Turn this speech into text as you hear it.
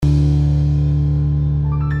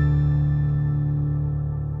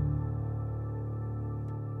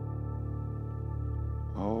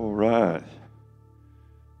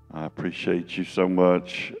Appreciate you so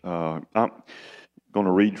much. I'm going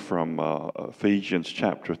to read from Ephesians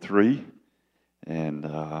chapter 3, and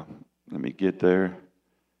let me get there.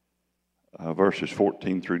 Verses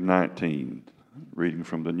 14 through 19, reading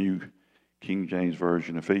from the New King James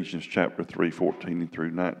Version, Ephesians chapter 3, 14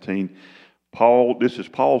 through 19. This is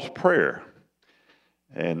Paul's prayer,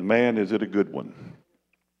 and man, is it a good one.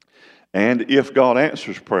 And if God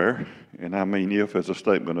answers prayer, and I mean if as a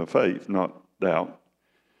statement of faith, not doubt,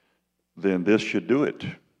 then this should do it.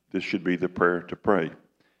 This should be the prayer to pray.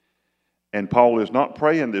 And Paul is not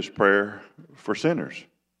praying this prayer for sinners.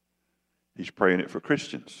 He's praying it for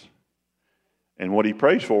Christians. And what he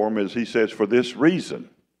prays for them is, he says, for this reason,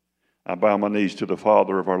 I bow my knees to the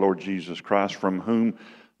Father of our Lord Jesus Christ, from whom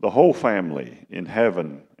the whole family in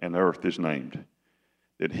heaven and earth is named,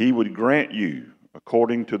 that he would grant you,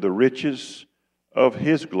 according to the riches of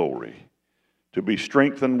his glory, to be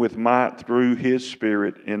strengthened with might through his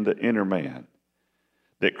Spirit in the inner man,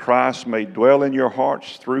 that Christ may dwell in your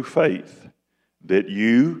hearts through faith, that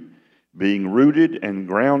you, being rooted and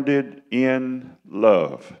grounded in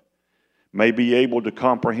love, may be able to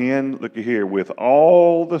comprehend, look here, with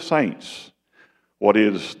all the saints, what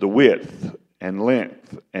is the width and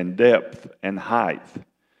length and depth and height,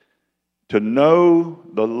 to know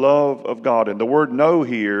the love of God. And the word know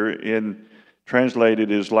here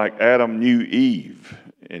translated is like Adam knew Eve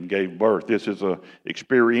and gave birth. This is an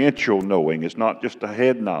experiential knowing. It's not just a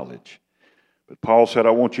head knowledge. But Paul said,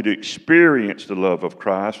 I want you to experience the love of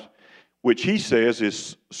Christ, which he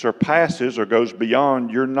says surpasses or goes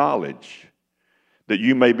beyond your knowledge, that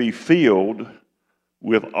you may be filled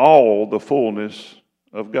with all the fullness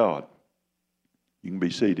of God. You can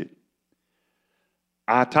be seated.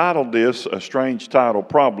 I titled this, a strange title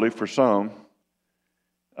probably for some,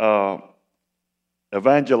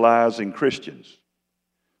 Evangelizing Christians.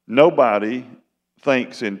 Nobody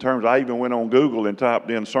thinks in terms, I even went on Google and typed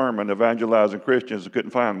in sermon, Evangelizing Christians, and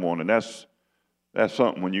couldn't find one, and that's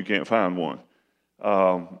something when you can't find one.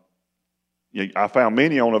 I found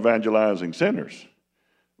many on evangelizing sinners,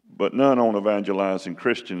 but none on evangelizing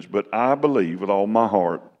Christians. But I believe with all my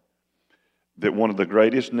heart that one of the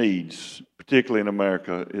greatest needs, particularly in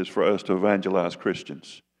America, is for us to evangelize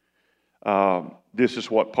Christians. This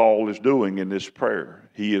is what Paul is doing in this prayer.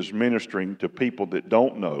 He is ministering to people that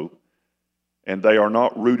don't know, and they are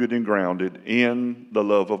not rooted and grounded in the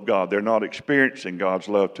love of God. They're not experiencing God's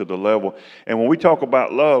love to the level. And when we talk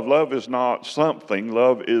about love, love is not something.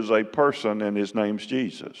 Love is a person, and his name's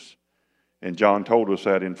Jesus. And John told us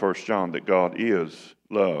that in 1 John, that God is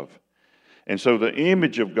love. And so the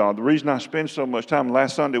image of God, the reason I spend so much time,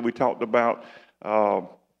 last Sunday we talked about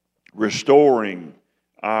restoring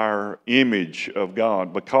our image of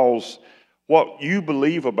God, because what you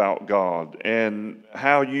believe about God and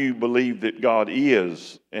how you believe that God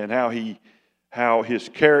is and how his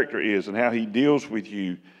character is and how he deals with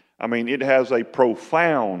you, I mean, it has a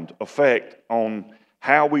profound effect on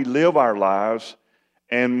how we live our lives,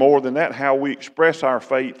 and more than that, how we express our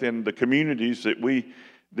faith in the communities that we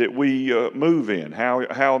move in,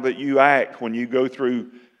 how that you act when you go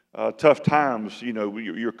through tough times. You know,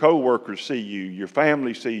 your co-workers see you, your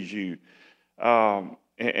family sees you,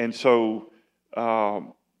 and so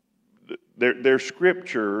there's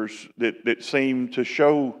scriptures that seem to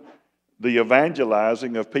show the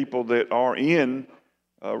evangelizing of people that are in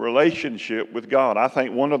a relationship with God. I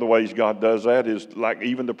think one of the ways God does that is like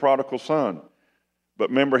even the prodigal son. But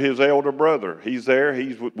remember his elder brother. He's there.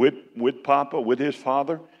 He's with Papa, with his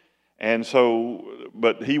father. And so,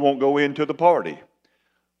 but he won't go into the party.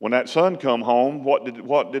 When that son come home, what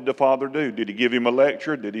did the father do? Did he give him a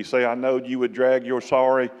lecture? Did he say, I know you would drag your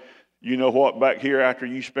sorry, you know what, back here after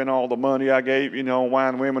you spent all the money I gave, on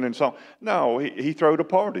wine, women, and so on? No, he threw a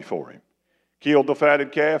party for him. Killed the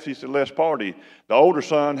fatted calves. He said, let's party. The older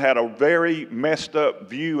son had a very messed up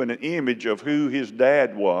view and an image of who his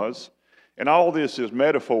dad was. And all this is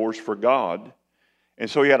metaphors for God. And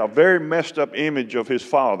so he had a very messed up image of his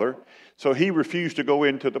father. So he refused to go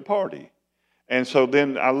into the party. And so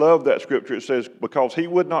then I love that scripture. It says, because he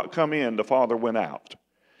would not come in, the father went out.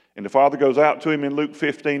 And the father goes out to him in Luke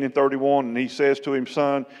 15 and 31, and he says to him,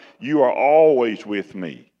 son, you are always with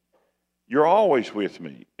me. You're always with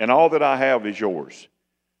me. And all that I have is yours.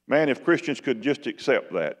 Man, if Christians could just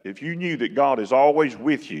accept that. If you knew that God is always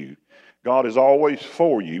with you, God is always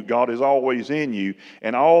for you, God is always in you,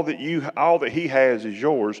 and all that he has is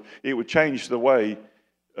yours, it would change the way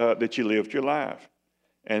that you lived your life.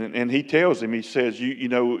 And he tells him, he says,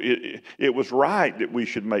 it was right that we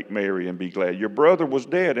should make merry and be glad. Your brother was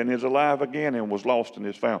dead and is alive again and was lost and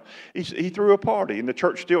is found. He threw a party, and the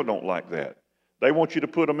church still don't like that. They want you to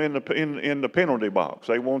put them in the penalty box.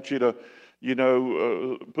 They want you to,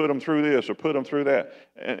 put them through this or put them through that.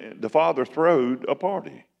 And the Father throwed a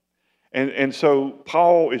party. And so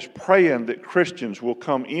Paul is praying that Christians will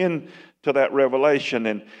come in to that revelation.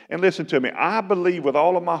 And listen to me, I believe with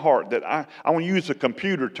all of my heart that I want to use a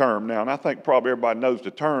computer term now, and I think probably everybody knows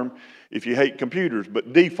the term if you hate computers,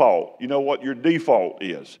 but default. You know what your default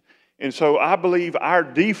is. And so I believe our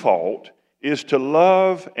default is to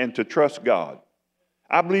love and to trust God.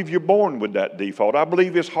 I believe you're born with that default. I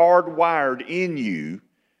believe it's hardwired in you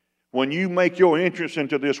when you make your entrance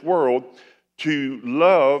into this world to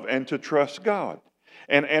love and to trust God.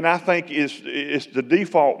 And I think it's the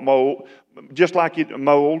default mold, just like it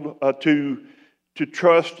mold to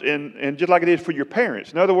trust and just like it is for your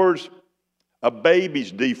parents. In other words, a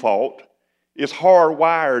baby's default is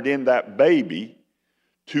hardwired in that baby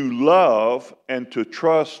to love and to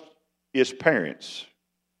trust its parents,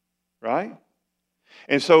 right?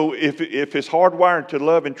 And so if it's hardwired to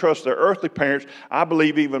love and trust their earthly parents, I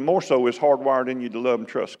believe even more so it's hardwired in you to love and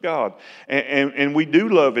trust God. And we do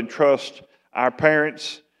love and trust our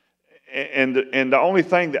parents. And the only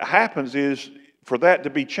thing that happens is for that to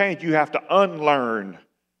be changed, you have to unlearn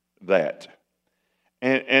that.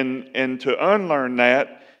 And to unlearn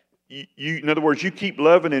that, you in other words, you keep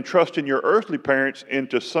loving and trusting your earthly parents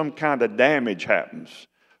until some kind of damage happens,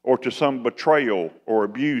 or to some betrayal or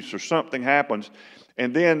abuse or something happens.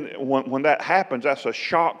 And then when that happens, that's a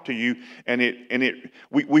shock to you. And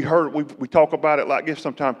we talk about it like this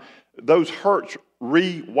sometimes. Those hurts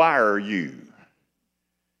rewire you.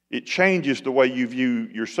 It changes the way you view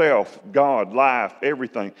yourself, God, life,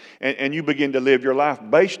 everything. And you begin to live your life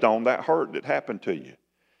based on that hurt that happened to you.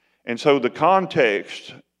 And so the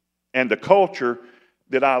context and the culture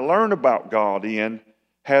that I learn about God in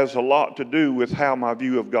has a lot to do with how my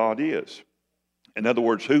view of God is. In other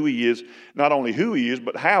words, who He is, not only who He is,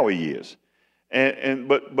 but how He is.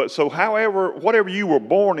 But so however, whatever you were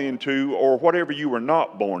born into or whatever you were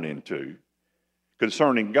not born into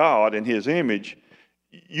concerning God and His image,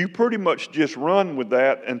 you pretty much just run with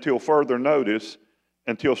that until further notice,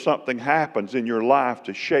 until something happens in your life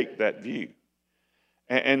to shake that view.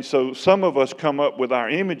 And so some of us come up with our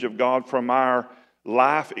image of God from our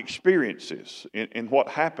life experiences and what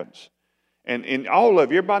happens. And all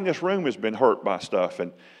of you, everybody in this room has been hurt by stuff.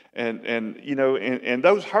 And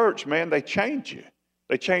those hurts, man, they change you.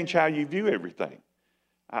 They change how you view everything.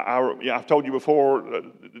 I've told you before,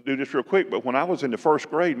 do this real quick, but when I was in the first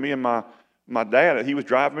grade, me and my dad, he was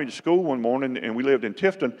driving me to school one morning, and we lived in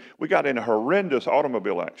Tifton. We got in a horrendous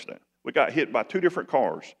automobile accident. We got hit by 2 different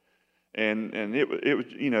cars. And it was,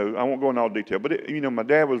 I won't go into all detail, but my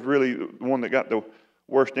dad was really the one that got the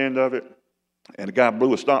worst end of it. And the guy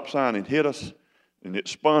blew a stop sign and hit us, and it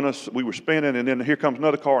spun us. We were spinning, and then here comes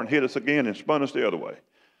another car and hit us again and spun us the other way.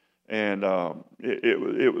 And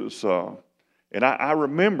it was, and I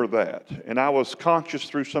remember that. And I was conscious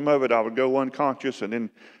through some of it. I would go unconscious and then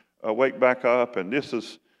wake back up. And this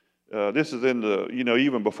is in the,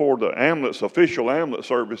 even before the official ambulance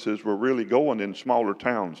services were really going in smaller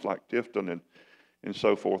towns like Tifton and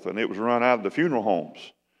so forth. And it was run out of the funeral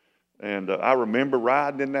homes. And I remember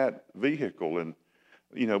riding in that vehicle. And,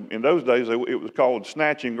 in those days, it was called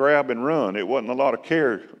snatch and grab and run. It wasn't a lot of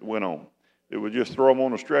care that went on. It would just throw them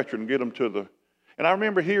on a stretcher and get them to the... And I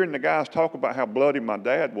remember hearing the guys talk about how bloody my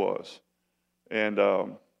dad was. And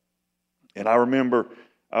I remember...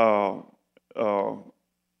 I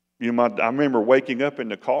remember waking up in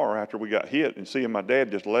the car after we got hit and seeing my dad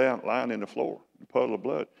just lying in the floor, a puddle of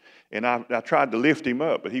blood. And I tried to lift him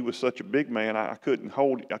up, but he was such a big man, I couldn't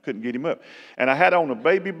get him up. And I had on a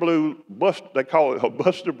baby blue, they call it a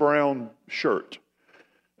Buster Brown shirt.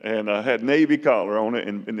 And I had navy collar on it,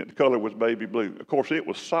 and the color was baby blue. Of course, it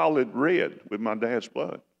was solid red with my dad's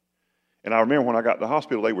blood. And I remember when I got to the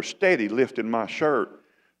hospital, they were steady lifting my shirt,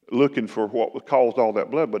 looking for what caused all that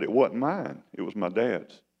blood, but it wasn't mine. It was my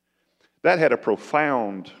dad's. That had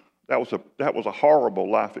that was a horrible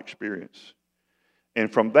life experience. And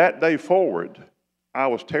from that day forward, I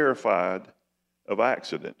was terrified of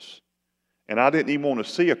accidents. And I didn't even want to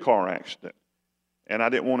see a car accident. And I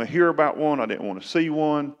didn't want to hear about one. I didn't want to see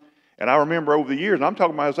one. And I remember over the years, and I'm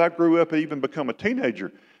talking about as I grew up and even become a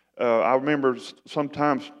teenager, I remember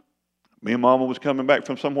sometimes me and Mama was coming back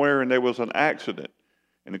from somewhere and there was an accident.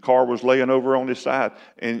 And the car was laying over on this side,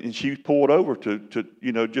 and she pulled over to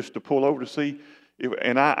just to pull over to see.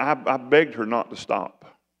 And I begged her not to stop.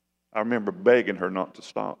 I remember begging her not to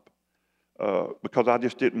stop because I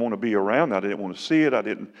just didn't want to be around. I didn't want to see it. I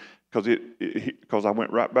didn't because I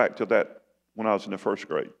went right back to that when I was in the first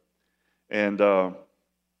grade. And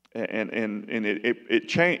And it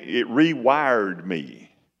changed, it rewired me.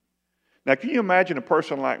 Now, can you imagine a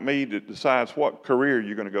person like me that decides what career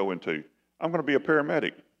you're going to go into? I'm going to be a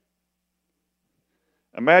paramedic.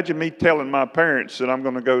 Imagine me telling my parents that I'm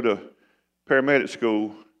going to go to paramedic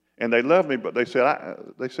school, and they love me, but they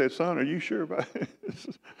said, son, are you sure about this?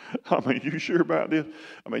 I mean, you sure about this?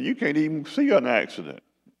 I mean, you can't even see an accident,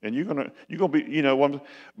 and you're gonna be,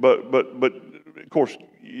 but of course,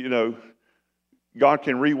 God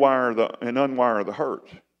can rewire and unwire the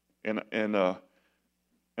hurt, and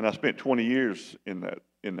I spent 20 years in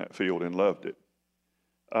that field and loved it.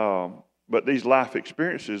 But these life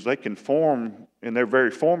experiences, they can form, and they're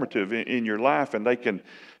very formative in your life, and they can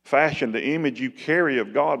fashion the image you carry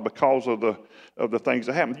of God because of the things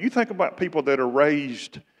that happen. You think about people that are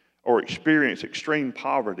raised or experience extreme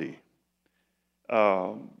poverty,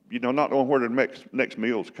 not knowing where the next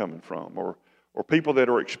meal's coming from, or people that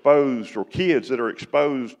are exposed, or kids that are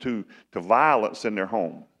exposed to violence in their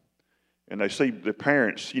home, and they see their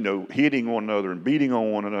parents, hitting one another and beating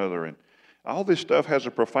on one another, and all this stuff has a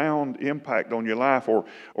profound impact on your life, or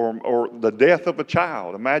the death of a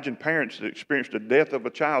child. Imagine parents that experience the death of a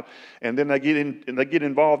child, and then they get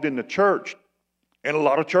involved in the church, and a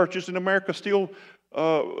lot of churches in America still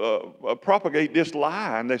propagate this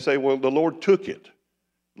lie, and they say, well, the Lord took it.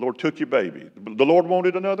 The Lord took your baby. The Lord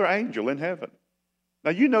wanted another angel in heaven. Now,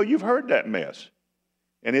 you've heard that mess,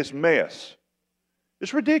 and it's mess.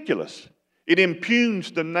 It's ridiculous. It impugns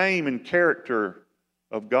the name and character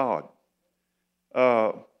of God.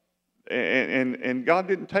 And God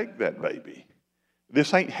didn't take that baby.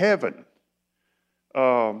 This ain't heaven.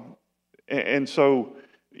 And so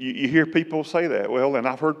you hear people say that. Well, and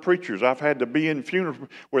I've heard preachers. I've had to be in funerals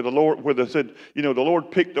where they said, the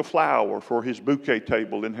Lord picked a flower for his bouquet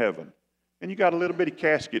table in heaven. And you got a little bitty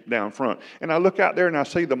casket down front. And I look out there and I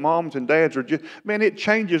see the moms and dads are just, man, it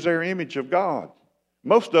changes their image of God.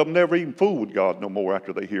 Most of them never even fool with God no more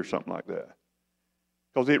after they hear something like that.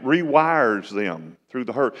 Because it rewires them through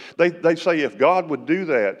the hurt. They say, if God would do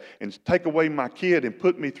that and take away my kid and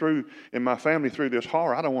put me through and my family through this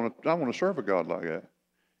horror, I don't want to serve a God like that.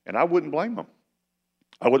 And I wouldn't blame them.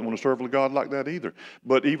 I wouldn't want to serve a God like that either.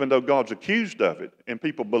 But even though God's accused of it and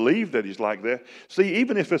people believe that he's like that, see,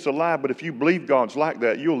 even if it's a lie, but if you believe God's like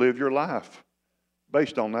that, you'll live your life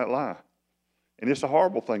based on that lie. And it's a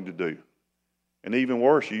horrible thing to do. And even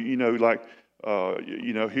worse, here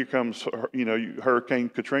comes, Hurricane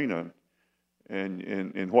Katrina.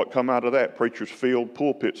 And what come out of that? Preachers filled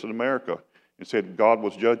pulpits in America and said God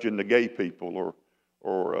was judging the gay people or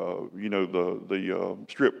the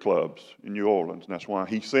strip clubs in New Orleans. And that's why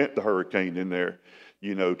he sent the hurricane in there,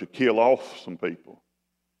 to kill off some people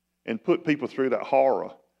and put people through that horror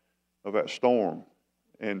of that storm.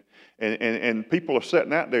 And people are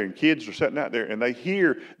sitting out there, and kids are sitting out there, and they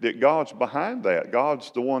hear that God's behind that.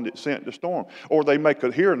 God's the one that sent the storm. Or they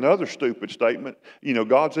hear another stupid statement,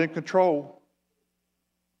 God's in control.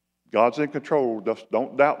 God's in control. Just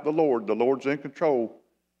don't doubt the Lord. The Lord's in control.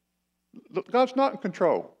 God's not in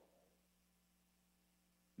control.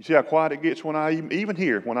 You see how quiet it gets when I even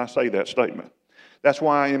hear when I say that statement. That's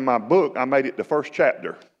why in my book I made it the first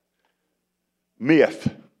chapter.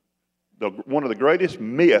 Myth. One of the greatest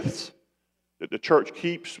myths that the church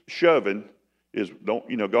keeps shoving is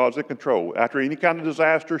God's in control. After any kind of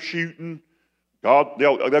disaster, shooting,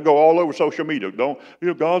 they'll go all over social media.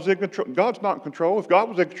 God's in control. God's not in control. If God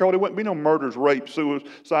was in control, there wouldn't be no murders, rapes,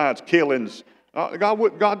 suicides, killings.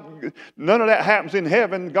 God, none of that happens in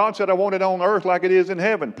heaven. God said, I want it on earth like it is in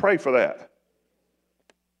heaven. Pray for that.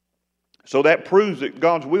 So that proves that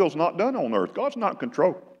God's will is not done on earth. God's not in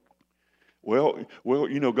control. Well,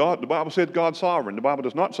 God, the Bible said God's sovereign. The Bible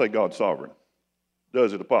does not say God's sovereign,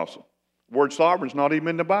 does it, Apostle? The word sovereign is not even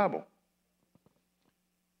in the Bible.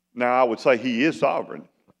 Now, I would say he is sovereign,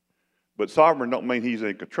 but sovereign don't mean he's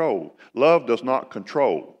in control. Love does not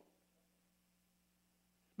control.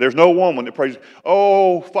 There's no woman that prays,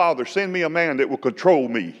 oh, Father, send me a man that will control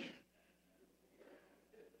me.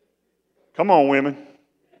 Come on, women.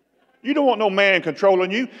 You don't want no man controlling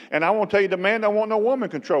you. And I want to tell you, the man don't want no woman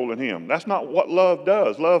controlling him. That's not what love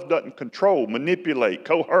does. Love doesn't control, manipulate,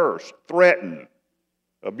 coerce, threaten,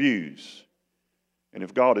 abuse. And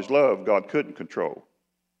if God is love, God couldn't control.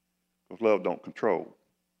 Because love don't control.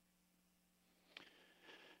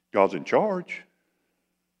 God's in charge.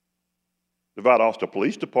 The Valdosta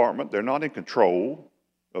Police Department, they're not in control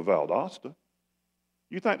of Valdosta.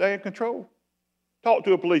 You think they're in control? Talk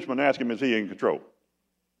to a policeman and ask him, is he in control?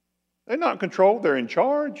 They're not in control. They're in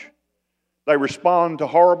charge. They respond to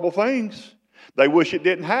horrible things. They wish it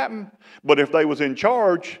didn't happen. But if they was in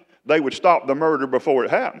charge, they would stop the murder before it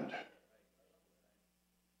happened.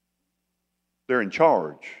 They're in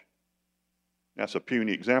charge. That's a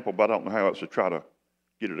puny example, but I don't know how else to try to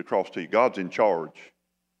get it across to you. God's in charge.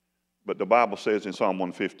 But the Bible says in Psalm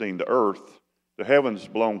 115, the heavens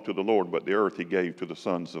belong to the Lord, but the earth he gave to the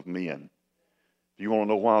sons of men. Do you want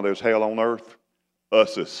to know why there's hell on earth?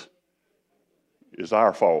 It's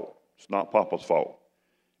our fault. It's not Papa's fault.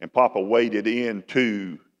 And Papa waded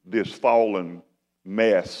into this fallen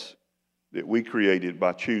mess that we created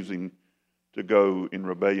by choosing to go in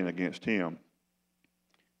rebellion against him.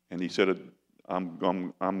 And he said,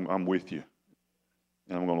 I'm with you.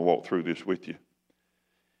 And I'm going to walk through this with you.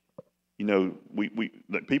 You know,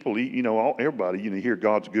 people, everybody, hear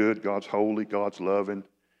God's good, God's holy, God's loving.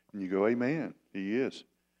 And you go, amen, he is.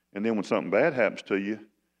 And then when something bad happens to you,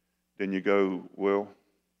 then you go, well,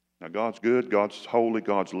 now God's good, God's holy,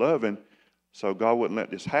 God's loving, so God wouldn't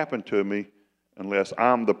let this happen to me unless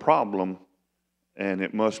I'm the problem, and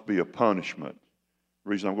it must be a punishment. The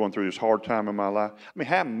reason I'm going through this hard time in my life. I mean,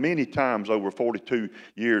 how many times over 42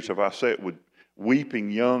 years have I sat with weeping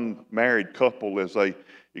young married couple as they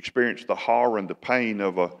experience the horror and the pain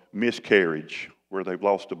of a miscarriage where they've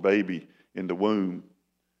lost a baby in the womb,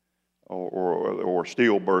 or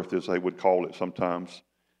stillbirth as they would call it sometimes.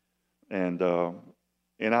 And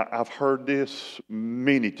I've heard this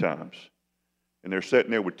many times. And they're sitting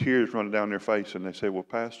there with tears running down their face, and they say, well,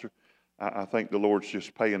 Pastor, I think the Lord's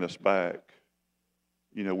just paying us back.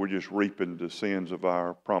 We're just reaping the sins of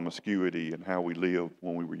our promiscuity and how we lived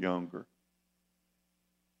when we were younger.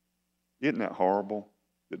 Isn't that horrible?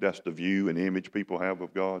 That's the view and image people have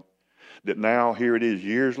of God. That now, here it is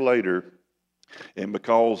years later, and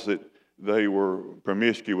because they were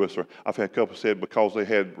promiscuous, or I've had a couple said because they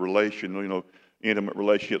had intimate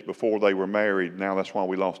relationships before they were married, now that's why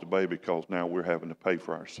we lost a baby, because now we're having to pay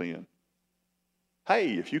for our sin.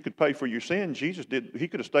 Hey, if you could pay for your sin, Jesus did. He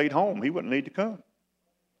could have stayed home. He wouldn't need to come.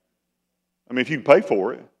 I mean, if you can pay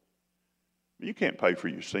for it, you can't pay for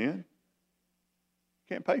your sin.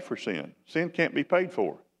 You can't pay for sin. Sin can't be paid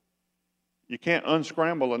for. You can't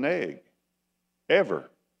unscramble an egg, ever.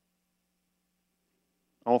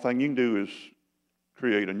 All thing you can do is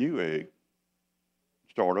create a new egg,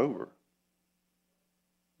 start over.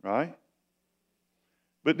 Right?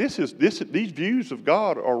 But these views of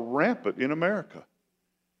God are rampant in America.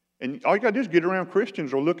 And all you got to do is get around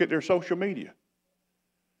Christians or look at their social media.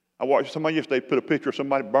 I watched somebody yesterday put a picture of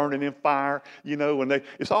somebody burning in fire, and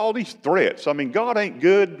it's all these threats. I mean, God ain't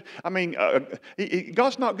good. I mean,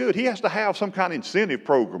 God's not good. He has to have some kind of incentive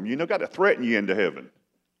program, got to threaten you into heaven.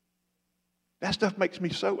 That stuff makes me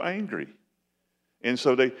so angry. And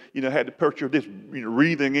so they, had the picture of this,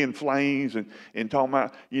 wreathing in flames and talking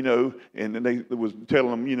about, and then they was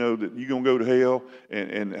telling them, that you're going to go to hell.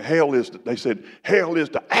 And hell is, they said, hell is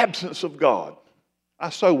the absence of God.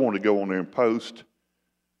 I so want to go on there and post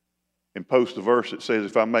the verse that says,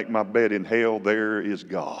 if I make my bed in hell, there is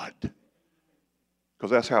God.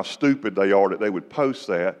 Because that's how stupid they are that they would post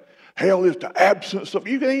that. Hell is the absence of,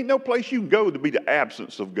 there ain't no place you can go to be the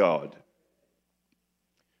absence of God.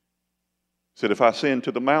 Said, if I ascend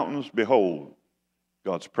to the mountains, behold,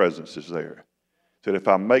 God's presence is there. Said, if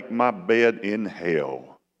I make my bed in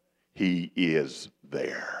hell, he is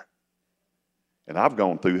there. And I've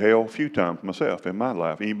gone through hell a few times myself in my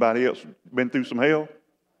life. Anybody else been through some hell?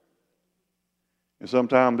 And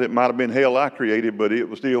sometimes it might have been hell I created, but it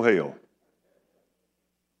was still hell.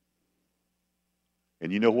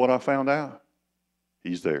 And you know what I found out?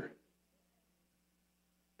 He's there.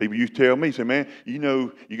 People used to tell me, say, man,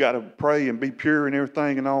 you got to pray and be pure and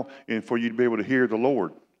everything and all, and for you to be able to hear the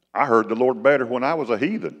Lord. I heard the Lord better when I was a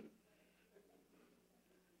heathen.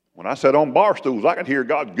 When I sat on bar stools, I could hear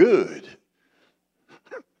God good.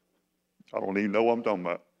 I don't even know what I'm talking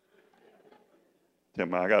about. Tell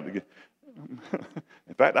me, I got to get.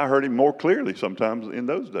 In fact, I heard him more clearly sometimes in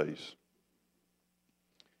those days.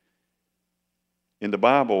 In the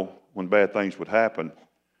Bible, when bad things would happen,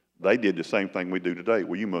 they did the same thing we do today.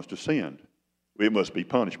 Well, you must have sinned. It must be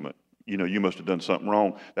punishment. You must have done something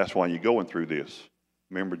wrong. That's why you're going through this.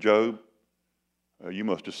 Remember Job? You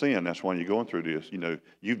must have sinned. That's why you're going through this.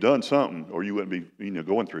 You've done something, or you wouldn't be,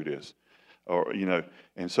 going through this. Or,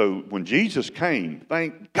 and so when Jesus came,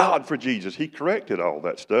 thank God for Jesus. He corrected all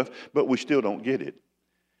that stuff, but we still don't get it.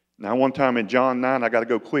 Now, one time in John 9, I got to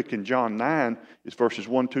go quick. In John 9, it's verses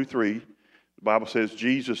 1, 2, 3. The Bible says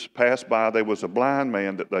Jesus passed by. There was a blind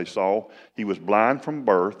man that they saw. He was blind from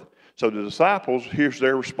birth. So the disciples, here's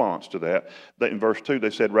their response to that. In verse 2, they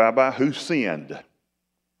said, Rabbi, who sinned?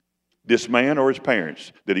 This man or his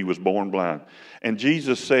parents, that he was born blind? And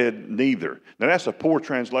Jesus said, neither. Now that's a poor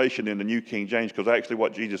translation in the New King James, because actually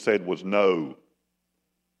what Jesus said was no.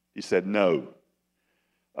 He said no.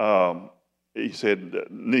 He said,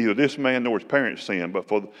 neither this man nor his parents sinned,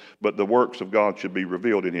 but the works of God should be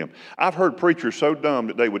revealed in him. I've heard preachers so dumb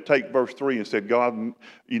that they would take verse 3 and said, God,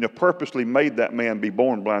 purposely made that man be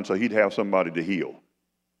born blind so he'd have somebody to heal.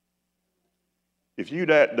 If you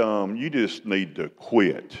that dumb, you just need to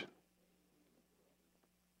quit.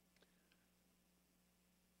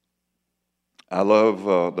 I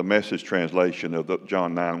love the Message translation of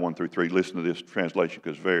John 9, 1 through 3. Listen to this translation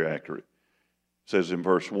because it's very accurate. It says in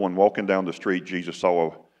verse 1, walking down the street, Jesus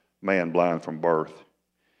saw a man blind from birth.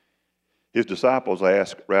 His disciples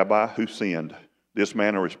asked, Rabbi, who sinned, this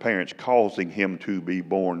man or his parents, causing him to be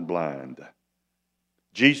born blind?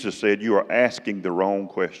 Jesus said, you are asking the wrong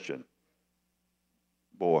question.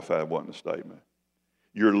 Boy, if that wasn't a statement.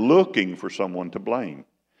 You're looking for someone to blame.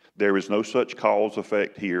 There is no such cause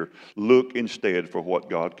effect here. Look instead for what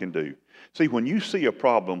God can do. See, when you see a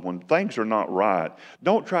problem, when things are not right,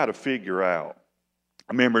 don't try to figure out.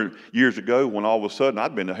 I remember years ago when all of a sudden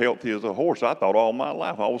I'd been as healthy as a horse. I thought all my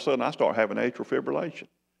life. All of a sudden I started having atrial fibrillation.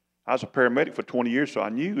 I was a paramedic for 20 years, so I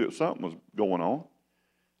knew that something was going on.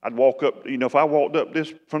 I'd walk up, if I walked up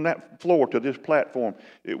this from that floor to this platform,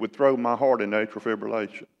 it would throw my heart into atrial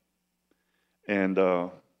fibrillation. And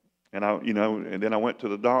then I went to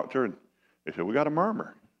the doctor and they said, we got a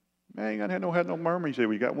murmur. Man, you ain't had no murmur. He said,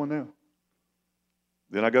 we got one now.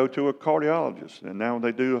 Then I go to a cardiologist and now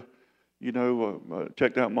they do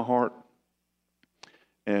checked out my heart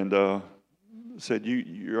and said,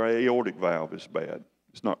 your aortic valve is bad.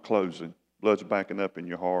 It's not closing. Blood's backing up in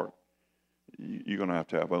your heart. You're going to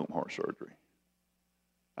have open heart surgery.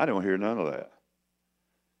 I don't hear none of that.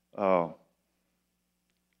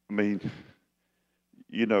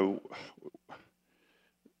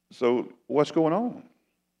 So what's going on?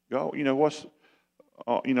 All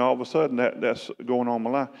of a sudden that's going on in my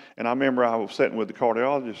life. And I remember I was sitting with the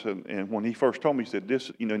cardiologist, and when he first told me, he said,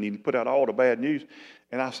 you need to put out all the bad news.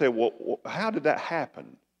 And I said, well, how did that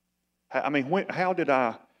happen? How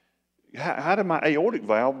did my aortic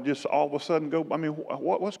valve just all of a sudden go?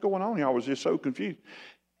 What's going on here? I was just so confused.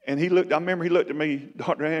 And I remember he looked at me,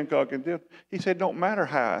 Dr. Hancock, and he said, don't matter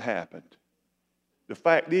how it happened. The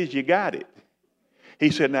fact is you got it. He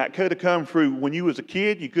said, now it could have come through when you was a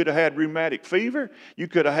kid. You could have had rheumatic fever. You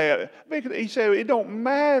could have had, he said, it don't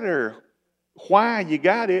matter why you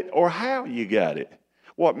got it or how you got it.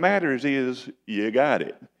 What matters is you got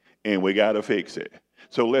it, and we got to fix it.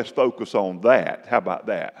 So let's focus on that. How about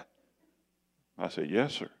that? I said,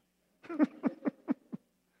 yes, sir.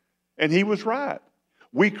 And he was right.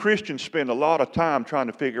 We Christians spend a lot of time trying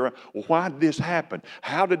to figure out, well, why did this happen?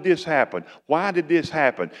 How did this happen? Why did this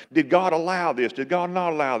happen? Did God allow this? Did God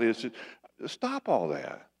not allow this? Stop all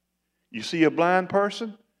that. You see a blind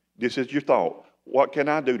person? This is your thought. What can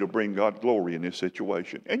I do to bring God glory in this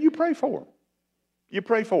situation? And you pray for them. You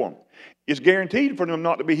pray for them. It's guaranteed for them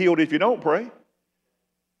not to be healed if you don't pray.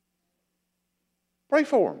 Pray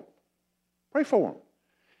for them. Pray for them.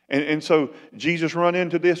 And so Jesus run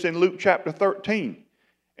into this in Luke chapter 13.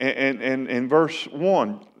 And verse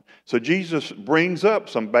 1, so Jesus brings up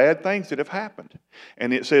some bad things that have happened.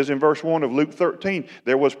 And it says in verse 1 of Luke 13,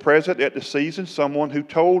 there was present at the season someone who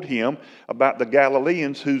told him about the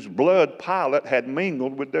Galileans whose blood Pilate had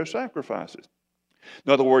mingled with their sacrifices.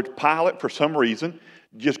 In other words, Pilate, for some reason,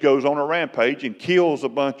 just goes on a rampage and kills a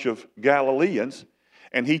bunch of Galileans.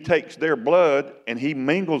 And he takes their blood and he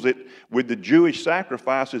mingles it with the Jewish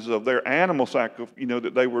sacrifices of their animal sacrifice,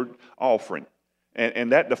 that they were offering.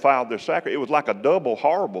 And that defiled their sacrifice. It was like a double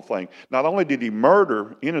horrible thing. Not only did he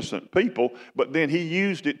murder innocent people, but then he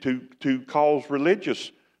used it to cause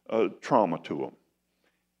religious trauma to them.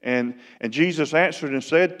 And Jesus answered and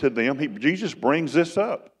said to them, Jesus brings this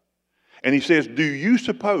up. And he says, do you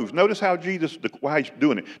suppose, notice how he's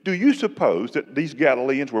doing it. Do you suppose that these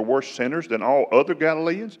Galileans were worse sinners than all other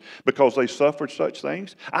Galileans because they suffered such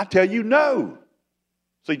things? I tell you, no.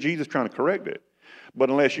 See, Jesus trying to correct it. But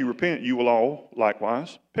unless you repent, you will all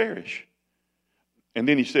likewise perish. And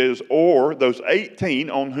then he says, or those 18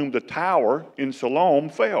 on whom the tower in Siloam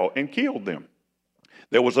fell and killed them.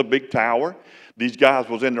 There was a big tower. These guys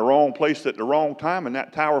was in the wrong place at the wrong time, and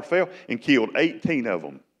that tower fell and killed 18 of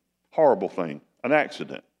them. Horrible thing, an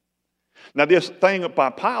accident. Now this thing by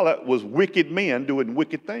Pilate was wicked men doing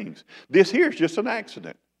wicked things. This here is just an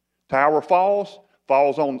accident. Tower falls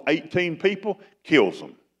on 18 people, kills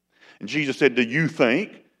them. And Jesus said, do you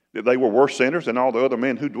think that they were worse sinners than all the other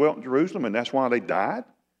men who dwelt in Jerusalem, and that's why they died?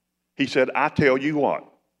 He said, I tell you what,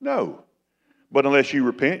 no. But unless you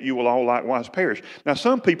repent, you will all likewise perish. Now,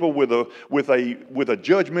 some people with a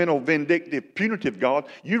judgmental, vindictive, punitive God,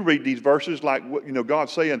 you read these verses like,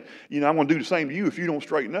 God's saying, I'm going to do the same to you if you don't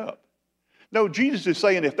straighten up. No, Jesus is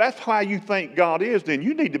saying if that's how you think God is, then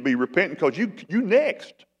you need to be repentant because you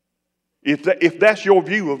next. If that's your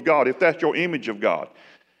view of God, if that's your image of God.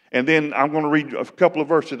 And then I'm going to read a couple of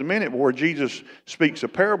verses in a minute where Jesus speaks a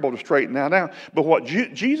parable to straighten that out. But what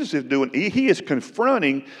Jesus is doing, he is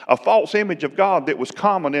confronting a false image of God that was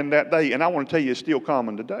common in that day. And I want to tell you, it's still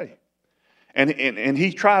common today. And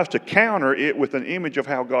he tries to counter it with an image of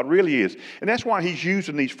how God really is. And that's why he's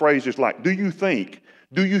using these phrases like, do you think,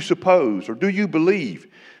 do you suppose, or do you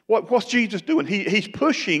believe? What's Jesus doing? He's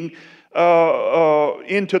pushing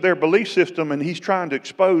into their belief system, and he's trying to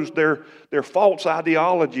expose their false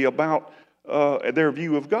ideology about their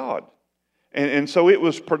view of God. And so it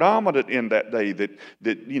was predominant in that day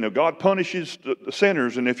that God punishes the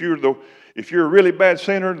sinners, and if you're a really bad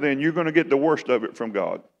sinner, then you're going to get the worst of it from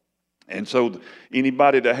God. And so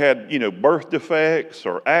anybody that had, birth defects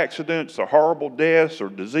or accidents or horrible deaths or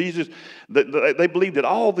diseases, they believed that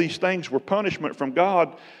all these things were punishment from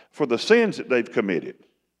God for the sins that they've committed.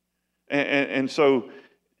 And so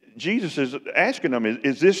Jesus is asking them,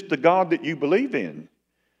 is this the God that you believe in?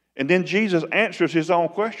 And then Jesus answers his own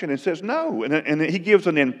question and says no. And he gives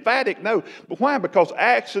an emphatic no. But why? Because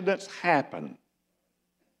accidents happen.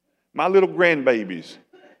 My little grandbabies,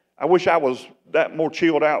 I wish I was that more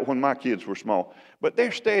chilled out when my kids were small. But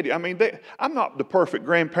they're steady. I mean, I'm not the perfect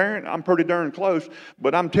grandparent. I'm pretty darn close.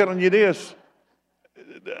 But I'm telling you this.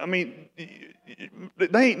 I mean,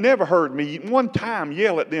 they ain't never heard me one time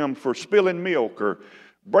yell at them for spilling milk or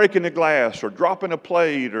breaking a glass or dropping a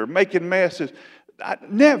plate or making messes.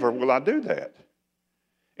 Never will I do that.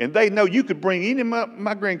 And they know you could bring any of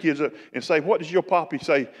my grandkids up and say, what does your poppy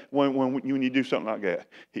say when you do something like that?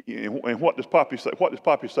 And what does poppy say? What does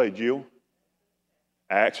poppy say, Jill?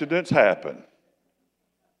 Accidents happen.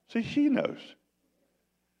 See, she knows.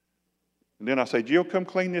 And then I say, Jill, come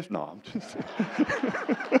clean this. No, I'm just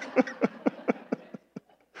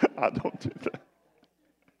I don't do that.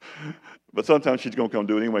 But sometimes she's going to come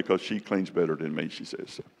do it anyway because she cleans better than me, she says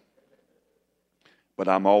so. But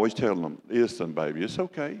I'm always telling them, listen, baby, it's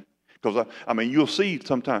okay. Because, you'll see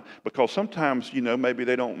sometimes, because sometimes, maybe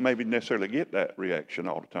they don't necessarily get that reaction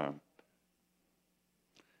all the time.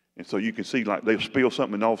 And so you can see, like, they'll spill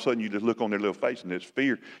something, and all of a sudden you just look on their little face, and there's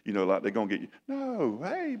fear, like they're going to get you. No,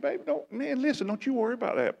 hey, baby, listen, don't you worry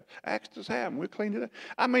about that. Accidents happen. We'll clean it up.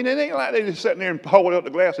 It ain't like they just sitting there and pulled up the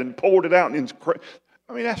glass and poured it out. And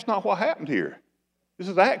that's not what happened here. This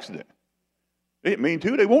is an accident. They didn't mean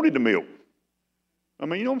to. They wanted the milk. You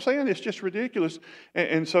know what I'm saying? It's just ridiculous.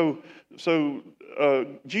 And so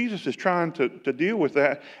Jesus is trying to deal with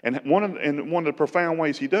that. And one of the profound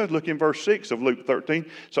ways he does, look in verse 6 of Luke 13.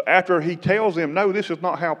 So after he tells them, no, this is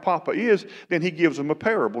not how Papa is, then he gives them a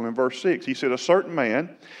parable in verse 6. He said, a certain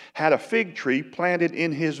man had a fig tree planted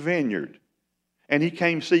in his vineyard, and he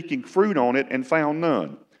came seeking fruit on it and found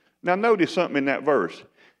none. Now notice something in that verse.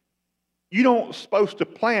 You don't supposed to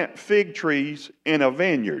plant fig trees in a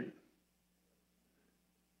vineyard.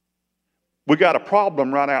 We got a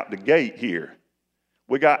problem right out the gate here.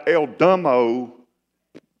 We got El Dumbo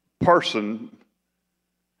person.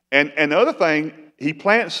 And the other thing, he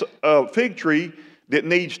plants a fig tree that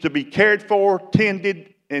needs to be cared for,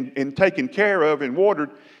 tended, and taken care of and watered.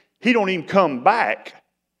 He don't even come back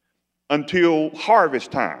until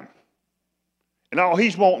harvest time. And all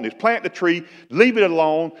he's wanting is plant the tree, leave it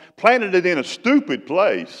alone, planted it in a stupid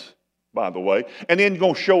place, by the way, and then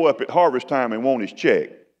going to show up at harvest time and want his check.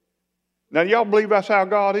 Now, do y'all believe that's how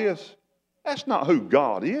God is? That's not who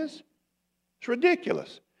God is. It's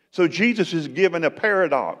ridiculous. So Jesus is given a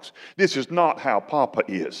paradox. This is not how Papa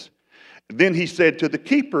is. Then he said to the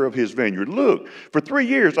keeper of his vineyard, look, for 3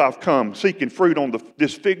 years I've come seeking fruit on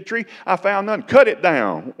this fig tree. I found none. Cut it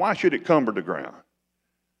down. Why should it cumber the ground?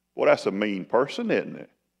 Well, that's a mean person, isn't it?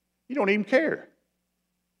 You don't even care.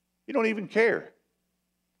 You don't even care.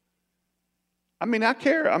 I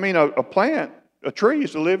care. A plant, a tree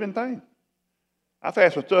is a living thing. I've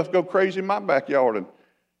had some stuff go crazy in my backyard,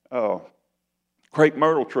 and crepe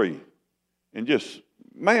myrtle tree, and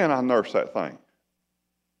I nursed that thing.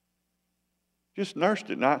 Just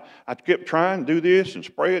nursed it, and I kept trying to do this and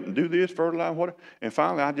spray it and do this, fertilize, whatever, and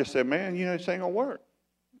finally I just said, man, this ain't gonna work.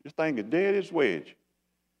 This thing is dead as wedge.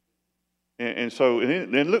 And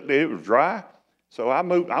then looked at it, it was dry, so I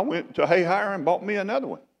went to hay hire and bought me another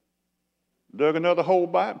one. Dug another hole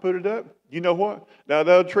by it, put it up. You know what? Now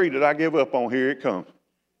the other tree that I give up on, here it comes.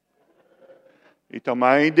 He told me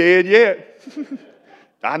I ain't dead yet.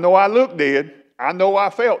 I know I looked dead. I know I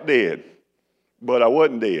felt dead. But I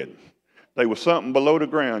wasn't dead. There was something below the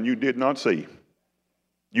ground you did not see.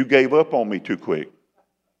 You gave up on me too quick.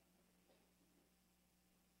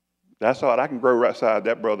 That's all right. I can grow right side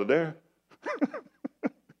that brother there.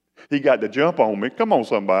 He got to jump on me. Come on,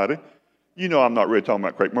 somebody. You know I'm not really talking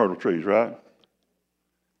about crepe myrtle trees, right?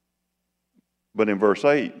 But in verse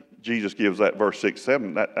 8, Jesus gives that verse 6,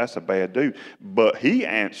 7, that's a bad dude. But he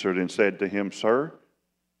answered and said to him, Sir,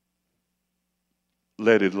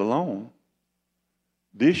 let it alone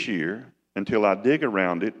this year until I dig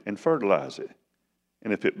around it and fertilize it.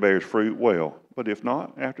 And if it bears fruit, well. But if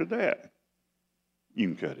not, after that, you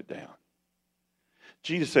can cut it down.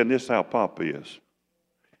 Jesus said, this is how Papa is.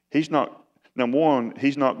 He's not, number one,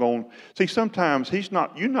 he's not going, see, sometimes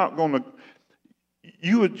you're not going to,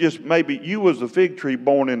 you was just, maybe you was a fig tree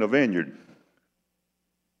born in a vineyard.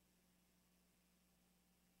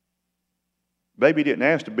 Baby didn't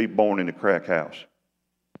ask to be born in a crack house.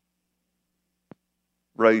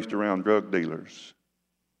 Raised around drug dealers,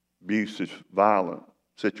 abusive, violent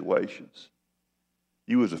situations.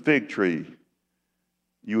 You was a fig tree.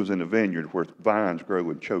 You was in a vineyard where vines grow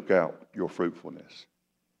and choke out your fruitfulness.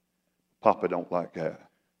 Papa don't like that.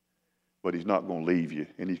 But he's not going to leave you,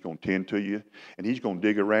 and he's going to tend to you, and he's going to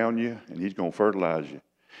dig around you, and he's going to fertilize you.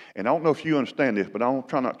 And I don't know if you understand this, but I don't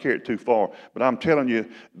try not to carry it too far. But I'm telling you,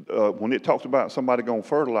 when it talks about somebody going to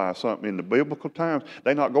fertilize something in the biblical times,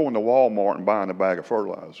 they're not going to Walmart and buying a bag of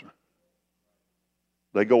fertilizer.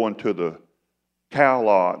 They go into the cow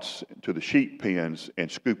lots, to the sheep pens,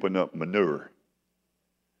 and scooping up manure.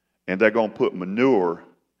 And they're going to put manure.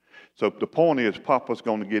 So the point is, Papa's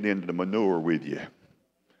going to get into the manure with you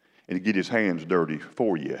and get his hands dirty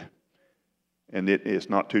for you. And it's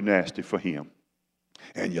not too nasty for him.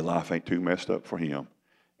 And your life ain't too messed up for him.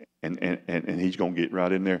 And he's going to get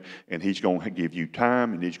right in there, and he's going to give you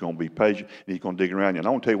time, and he's going to be patient, and he's going to dig around you. And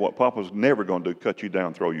I want to tell you what Papa's never going to do, cut you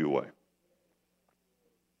down, throw you away.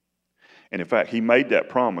 And in fact, he made that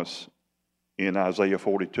promise in Isaiah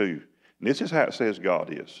 42. And this is how it says God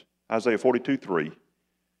is. Isaiah 42:3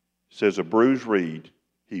 says, a bruised reed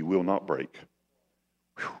he will not break.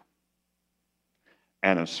 Whew.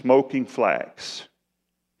 And a smoking flax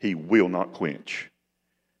he will not quench.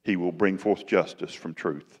 He will bring forth justice from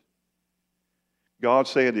truth. God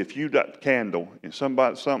said, if you got the candle and some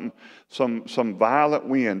violent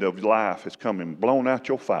wind of life is coming, blown out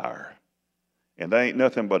your fire, and there ain't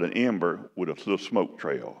nothing but an ember with a little smoke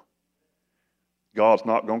trail, God's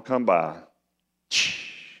not going to come by,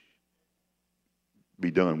 be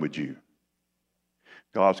done with you.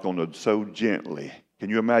 God's going to so gently, can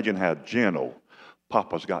you imagine how gentle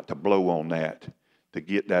Papa's got to blow on that to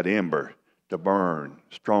get that ember to burn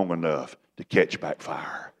strong enough to catch back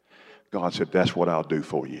fire? God said, that's what I'll do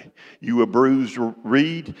for you. You a bruised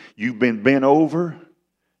reed, you've been bent over.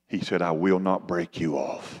 He said, I will not break you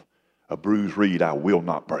off. A bruised reed I will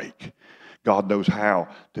not break. God knows how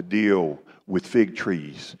to deal with fig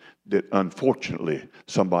trees that unfortunately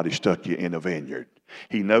somebody stuck you in a vineyard.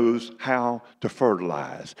 He knows how to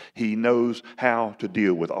fertilize. He knows how to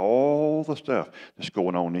deal with all the stuff that's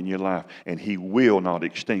going on in your life. And he will not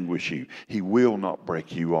extinguish you. He will not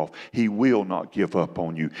break you off. He will not give up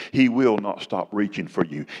on you. He will not stop reaching for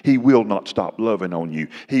you. He will not stop loving on you.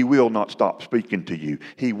 He will not stop speaking to you.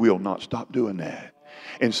 He will not stop doing that.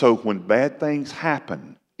 And so when bad things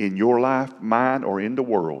happen in your life, mine, or in the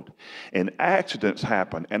world, and accidents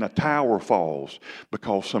happen and a tower falls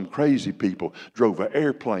because some crazy people drove an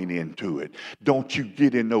airplane into it, don't you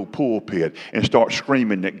get in no pulpit and start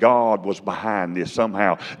screaming that God was behind this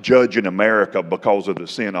somehow, judging America because of the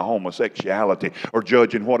sin of homosexuality, or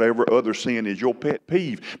judging whatever other sin is your pet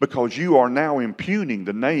peeve, because you are now impugning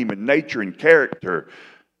the name and nature and character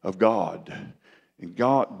of God. And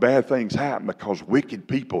God, bad things happen because wicked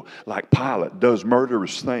people like Pilate does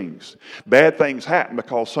murderous things. Bad things happen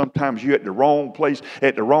because sometimes you're at the wrong place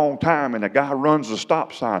at the wrong time, and a guy runs a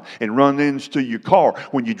stop sign and runs into your car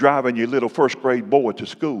when you're driving your little first grade boy to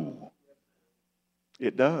school.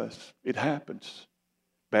 It does. It happens.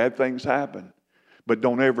 Bad things happen. But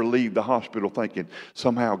don't ever leave the hospital thinking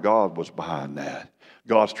somehow God was behind that.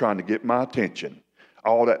 God's trying to get my attention.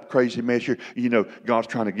 All that crazy mess here, God's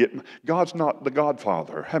trying to get... God's not the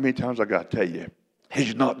Godfather. How many times I got to tell you?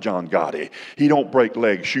 He's not John Gotti. He don't break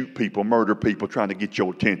legs, shoot people, murder people, trying to get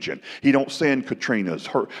your attention. He don't send Katrinas,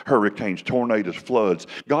 hurricanes, tornadoes, floods.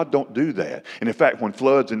 God don't do that. And in fact, when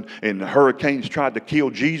floods and hurricanes tried to kill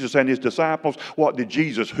Jesus and his disciples, what did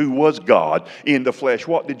Jesus, who was God in the flesh,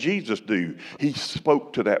 what did Jesus do? He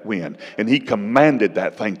spoke to that wind, and he commanded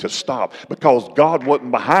that thing to stop, because God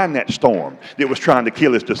wasn't behind that storm that was trying to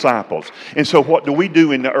kill his disciples. And so what do we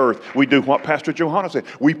do in the earth? We do what Pastor Johanna said.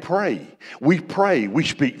 We pray. We pray. We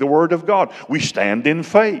speak the word of God. We stand in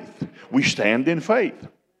faith. We stand in faith.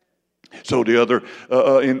 So the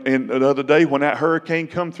other day when that hurricane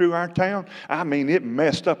come through our town, I mean, it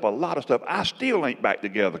messed up a lot of stuff. I still ain't back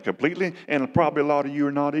together completely, and probably a lot of you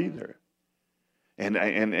are not either. And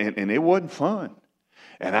it wasn't fun.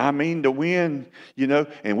 And I mean, the wind,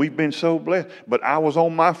 and we've been so blessed. But I was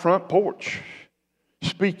on my front porch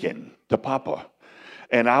speaking to Papa.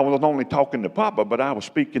 And I was only talking to Papa, but I was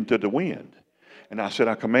speaking to the wind. And I said,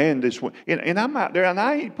 I command this wind. And I'm out there, and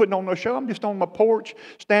I ain't putting on no show. I'm just on my porch,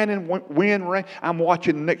 standing, wind, rain. I'm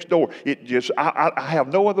watching next door. I have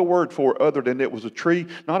no other word for it other than it was a tree,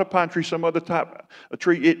 not a pine tree, some other type of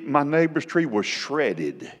tree. My neighbor's tree was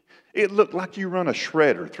shredded. It looked like you run a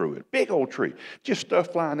shredder through it. Big old tree. Just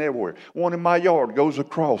stuff flying everywhere. One in my yard goes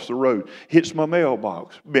across the road, hits my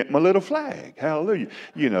mailbox, bent my little flag. Hallelujah.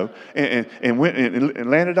 And went and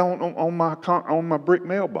landed on my brick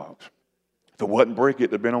mailbox. If it wasn't brick,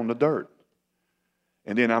 it'd have been on the dirt.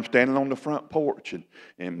 And then I'm standing on the front porch,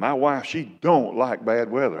 and my wife, she don't like bad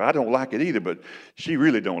weather. I don't like it either, but she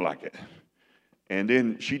really don't like it. And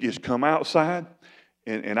then she just come outside.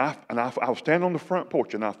 And I was standing on the front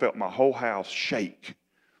porch, and I felt my whole house shake.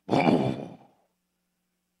 I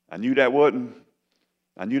knew that wasn't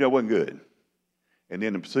good. And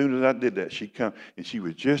then as soon as I did that, she come, and she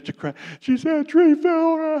was just a cry. She said, "A tree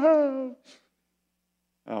fell on our house."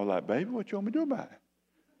 I was like, "Baby, what you want me to do about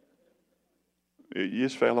it?" It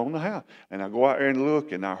just fell on the house. And I go out there and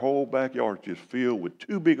look, and our whole backyard is just filled with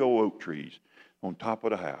 2 big old oak trees on top of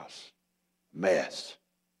the house. Mess.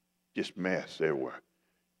 Just mess everywhere.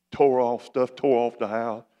 Tore off the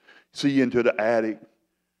house, see into the attic,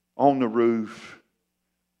 on the roof,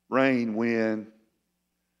 rain, wind.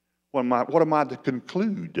 What am I to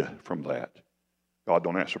conclude from that? God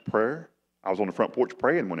don't answer prayer. I was on the front porch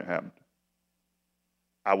praying when it happened.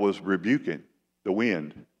 I was rebuking the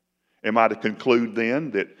wind. Am I to conclude then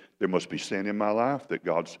that there must be sin in my life, that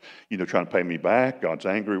God's, trying to pay me back, God's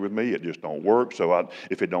angry with me, it just don't work. So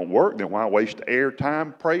if it don't work, then why waste air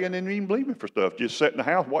time praying and even believing for stuff? Just sit in the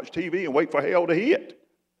house, watch TV, and wait for hell to hit.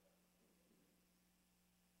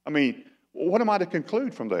 I mean, what am I to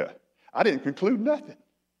conclude from that? I didn't conclude nothing.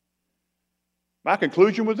 My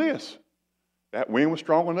conclusion was this: that wind was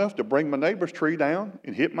strong enough to bring my neighbor's tree down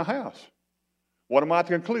and hit my house. What am I to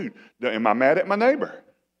conclude? Am I mad at my neighbor?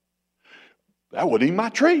 That wasn't even my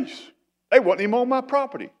trees. They wasn't even on my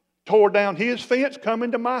property. Tore down his fence, come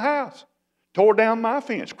into my house. Tore down my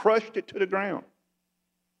fence, crushed it to the ground.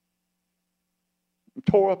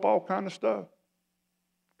 Tore up all kind of stuff.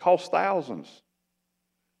 Cost thousands.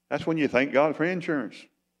 That's when you thank God for insurance.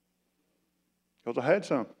 Because I had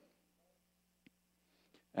some.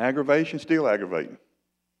 Aggravation, still aggravating.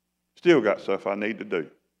 Still got stuff I need to do.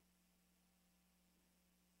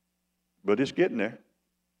 But it's getting there.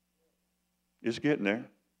 It's getting there.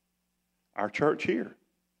 Our church here.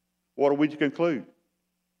 What are we to conclude?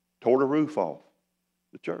 Tore the roof off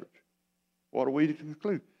the church. What are we to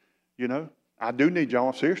conclude? I do need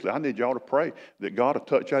y'all, seriously, I need y'all to pray that God will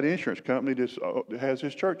touch that insurance company that has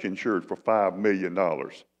his church insured for $5 million.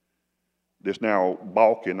 That's now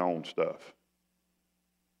balking on stuff.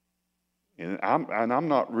 And I'm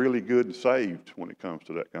not really good and saved when it comes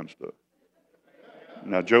to that kind of stuff.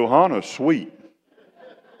 Now, Johanna's sweet.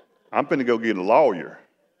 I'm finna go get a lawyer.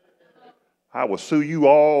 I will sue you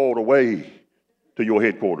all the way to your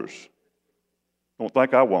headquarters. Don't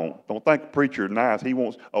think I won't. Don't think the preacher is nice. He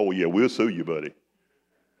wants, oh yeah, we'll sue you, buddy.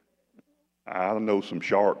 I know some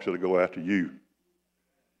sharks that'll go after you.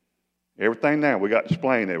 Everything now, we got to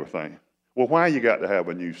explain everything. Well, why you got to have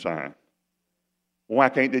a new sign? Why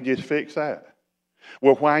can't they just fix that?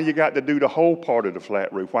 Well, why you got to do the whole part of the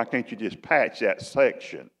flat roof? Why can't you just patch that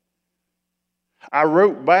section? I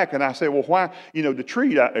wrote back and I said, well, why, the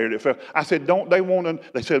tree out there that fell. I said,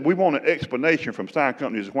 they said, we want an explanation from sign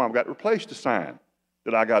companies as why I've got to replace the sign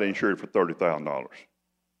that I got insured for $30,000.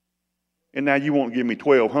 And now you won't give me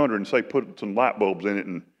 $1,200 and say put some light bulbs in it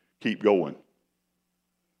and keep going.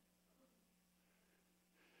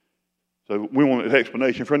 So we want an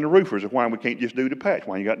explanation from the roofers of why we can't just do the patch,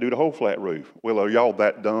 why you got to do the whole flat roof. Well, are y'all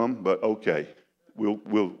that dumb? But okay,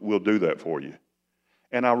 we'll do that for you.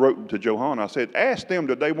 And I wrote to Johanna, I said, ask them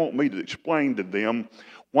that they want me to explain to them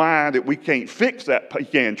why that we can't fix that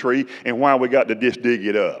pecan tree and why we got to just dig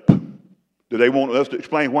it up. Do they want us to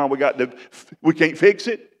explain why we can't fix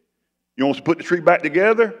it? You want us to put the tree back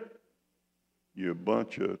together? You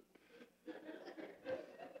bunch of...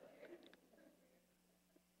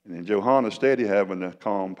 And then Johanna's steady having to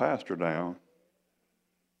calm pastor down.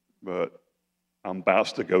 But I'm about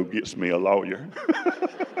to go get me a lawyer.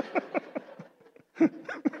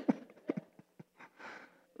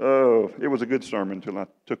 Oh, it was a good sermon until I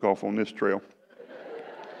took off on this trail.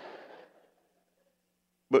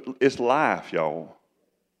 But it's life, y'all.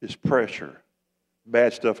 It's pressure.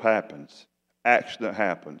 Bad stuff happens. Accident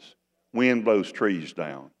happens. Wind blows trees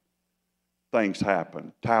down. Things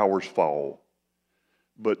happen. Towers fall.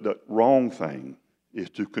 But the wrong thing is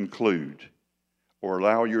to conclude or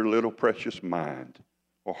allow your little precious mind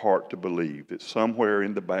or heart to believe that somewhere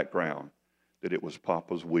in the background that it was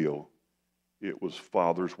Papa's will. It was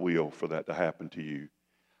Father's will for that to happen to you.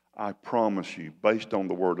 I promise you, based on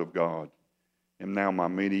the Word of God, and now my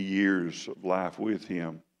many years of life with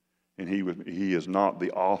Him, and He is not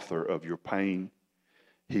the author of your pain.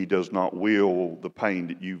 He does not will the pain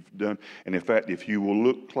that you've done. And in fact, if you will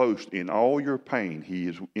look close in all your pain, He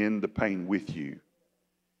is in the pain with you.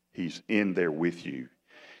 He's in there with you.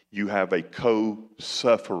 You have a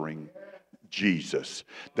co-suffering Jesus.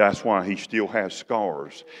 That's why He still has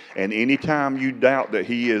scars. And anytime you doubt that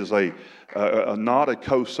He is not a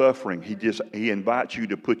co-suffering, He invites you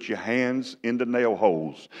to put your hands in the nail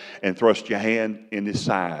holes and thrust your hand in His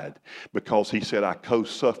side, because He said, I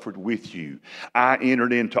co-suffered with you. I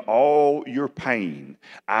entered into all your pain.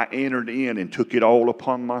 I entered in and took it all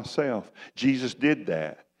upon myself. Jesus did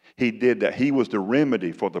that. He did that. He was the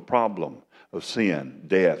remedy for the problem of sin,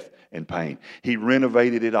 death, and pain. He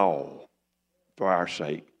renovated it all for our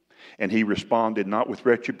sake. And He responded not with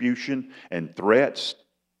retribution and threats,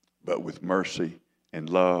 but with mercy and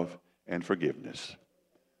love and forgiveness.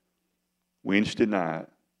 Wednesday night,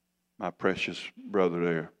 my precious brother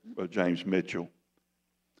there, James Mitchell,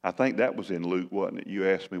 I think that was in Luke, wasn't it? You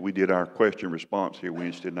asked me. We did our question response here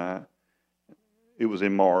Wednesday night. It was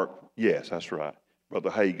in Mark. Yes, that's right. Brother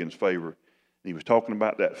Hagin's favorite. He was talking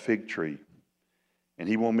about that fig tree. And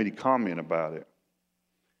he wanted me to comment about it.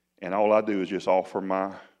 And all I do is just offer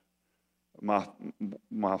my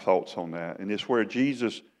thoughts on that. And it's where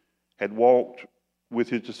Jesus had walked with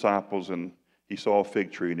His disciples and He saw a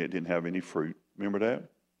fig tree and it didn't have any fruit. Remember that?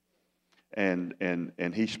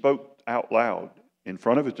 And He spoke out loud in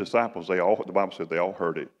front of His disciples. The Bible said they all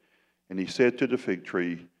heard it. And He said to the fig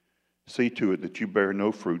tree, see to it that you bear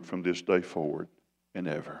no fruit from this day forward and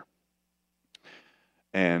ever.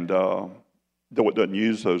 And though it doesn't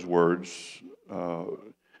use those words,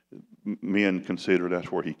 men consider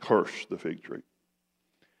that's where He cursed the fig tree.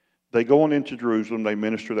 They go on into Jerusalem. They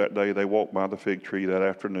minister that day. They walk by the fig tree that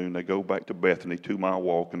afternoon. They go back to Bethany, 2-mile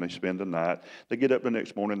walk, and they spend the night. They get up the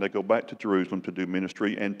next morning. They go back to Jerusalem to do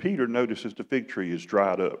ministry. And Peter notices the fig tree is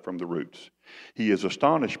dried up from the roots. He is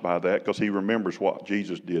astonished by that because he remembers what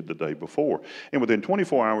Jesus did the day before. And within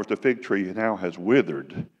 24 hours, the fig tree now has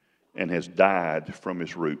withered and has died from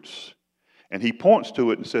its roots. And he points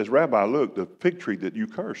to it and says, Rabbi, look, the fig tree that you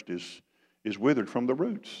cursed is withered from the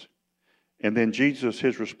roots. And then Jesus,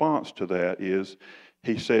 His response to that is,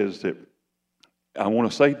 He says that, I want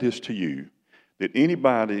to say this to you, that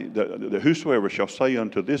anybody, that whosoever shall say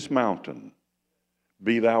unto this mountain,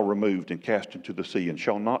 be thou removed and cast into the sea, and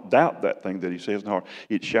shall not doubt that thing that he says in the heart,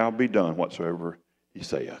 it shall be done whatsoever he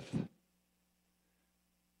saith. And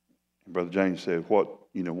Brother James said, want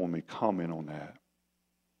me to comment on that?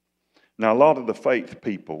 Now, a lot of the faith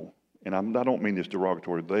people, and I don't mean this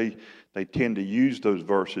derogatory, they tend to use those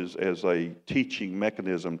verses as a teaching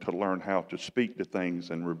mechanism to learn how to speak to things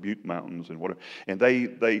and rebuke mountains and whatever. And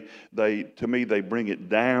to me, they bring it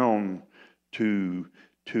down to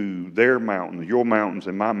their mountains, your mountains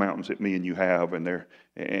and my mountains that me and you have,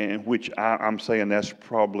 and which I'm saying that's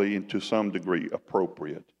probably to some degree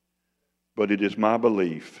appropriate. But it is my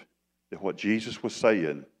belief that what Jesus was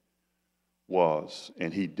saying was,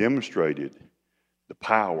 and He demonstrated the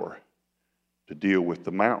power to deal with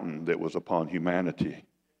the mountain that was upon humanity,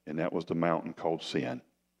 and that was the mountain called sin.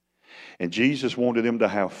 And Jesus wanted them to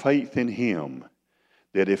have faith in Him,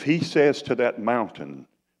 that if He says to that mountain,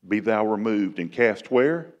 be thou removed and cast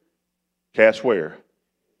where? Cast where?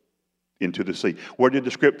 Into the sea. Where did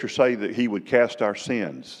the Scripture say that He would cast our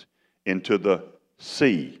sins? Into the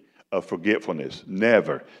sea of forgetfulness,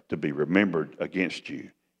 never to be remembered against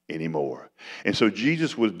you anymore. And so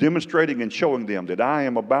Jesus was demonstrating and showing them that I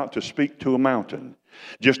am about to speak to a mountain,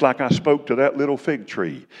 just like I spoke to that little fig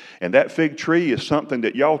tree. And that fig tree is something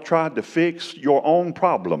that y'all tried to fix your own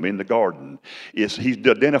problem in the garden. He's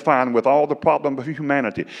identifying with all the problem of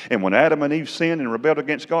humanity. And when Adam and Eve sinned and rebelled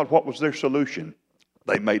against God, what was their solution?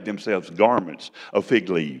 They made themselves garments of fig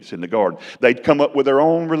leaves in the garden. They'd come up with their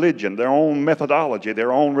own religion, their own methodology,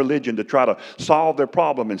 their own religion to try to solve their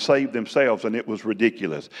problem and save themselves, and it was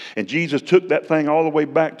ridiculous. And Jesus took that thing all the way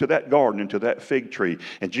back to that garden and to that fig tree.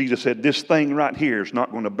 And Jesus said, this thing right here is not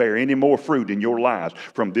going to bear any more fruit in your lives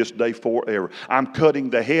from this day forever. I'm cutting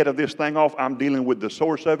the head of this thing off. I'm dealing with the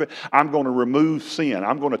source of it. I'm going to remove sin.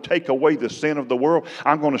 I'm going to take away the sin of the world.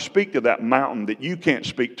 I'm going to speak to that mountain that you can't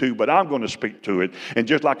speak to, but I'm going to speak to it. And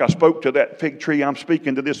just like I spoke to that fig tree, I'm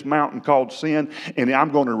speaking to this mountain called sin, and I'm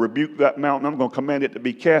going to rebuke that mountain. I'm going to command it to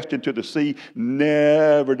be cast into the sea,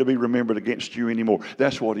 never to be remembered against you anymore.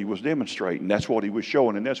 That's what he was demonstrating. That's what he was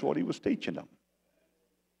showing, and that's what he was teaching them.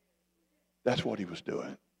 That's what he was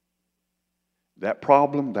doing. That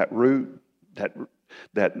problem, that root,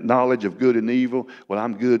 that knowledge of good and evil, well,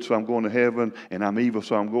 I'm good, so I'm going to heaven, and I'm evil,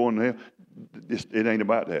 so I'm going to hell. It ain't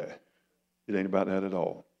about that. It ain't about that at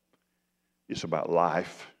all. It's about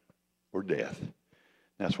life or death.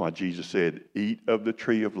 That's why Jesus said, eat of the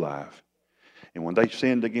tree of life. And when they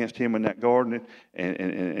sinned against him in that garden,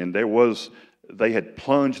 and they had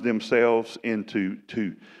plunged themselves into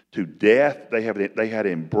death. They had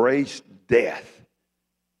embraced death.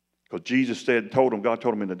 Because Jesus told them, God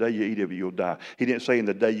told them, in the day you eat of it, you'll die. He didn't say, in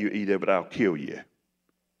the day you eat of it, I'll kill you.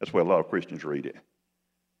 That's why a lot of Christians read it.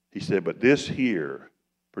 He said, but this here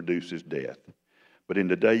produces death. But in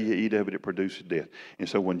the day you eat of it, it produces death. And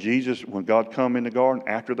so when God come in the garden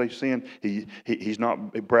after they sinned, he's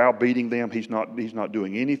not browbeating them. He's not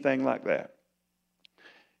doing anything like that.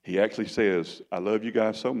 He actually says, I love you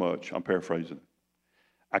guys so much. I'm paraphrasing.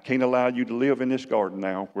 I can't allow you to live in this garden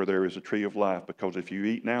now where there is a tree of life, because if you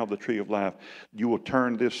eat now of the tree of life, you will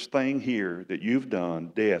turn this thing here that you've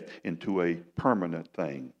done, death, into a permanent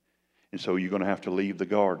thing. And so you're going to have to leave the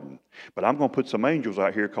garden. But I'm going to put some angels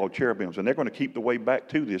out here called cherubims, and they're going to keep the way back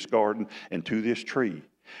to this garden and to this tree.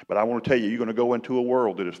 But I want to tell you, you're going to go into a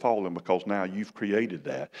world that is fallen because now you've created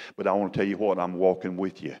that. But I want to tell you what, I'm walking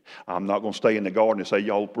with you. I'm not going to stay in the garden and say,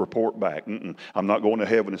 y'all report back. I'm not going to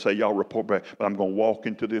heaven and say, y'all report back. But I'm going to walk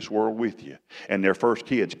into this world with you. And their first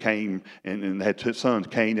kids came and had two sons,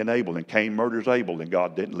 Cain and Abel. And Cain murders Abel, and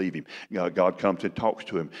God didn't leave him. God comes and talks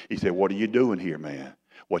to him. He said, what are you doing here, man?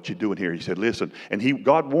 What you doing here? He said, listen. And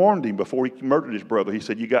God warned him before he murdered his brother. He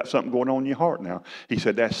said, you got something going on in your heart now. He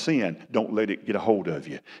said, that's sin. Don't let it get a hold of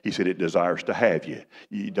you. He said, it desires to have you.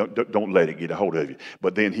 You don't let it get a hold of you.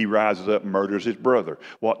 But then he rises up and murders his brother.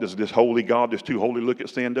 What does this holy God, this too holy look at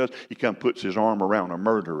sin does? He comes puts his arm around a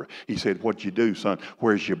murderer. He said, what'd you do, son?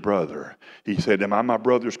 Where's your brother? He said, am I my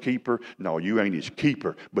brother's keeper? No, you ain't his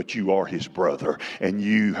keeper, but you are his brother, and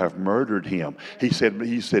you have murdered him. He said,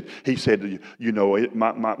 you know,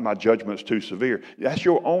 my judgment's too severe. That's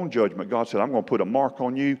your own judgment. God said, I'm going to put a mark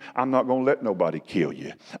on you. I'm not going to let nobody kill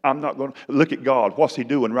you. I'm not going to look at God. What's he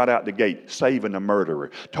doing right out the gate? Saving a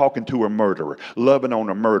murderer, talking to a murderer, loving on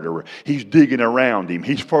a murderer. He's digging around him.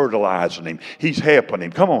 He's fertilizing him. He's helping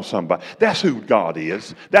him. Come on, somebody. That's who God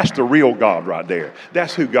is. That's the real God right there.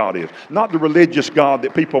 That's who God is. Not the religious God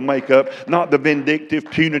that people make up. Not the vindictive,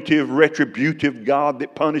 punitive, retributive God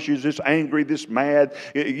that punishes, this angry, this mad.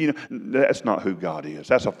 You know, that's not who God is.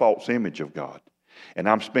 That's a false image of God. And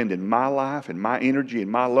I'm spending my life and my energy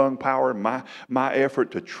and my lung power and my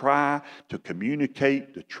effort to try to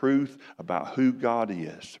communicate the truth about who God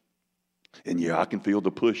is. And yeah, I can feel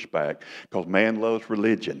the pushback, because man loves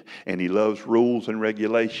religion, and he loves rules and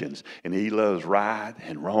regulations, and he loves right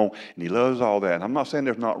and wrong, and he loves all that. And I'm not saying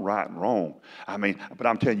there's not right and wrong. But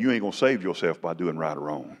I'm telling you, you ain't going to save yourself by doing right or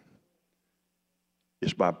wrong.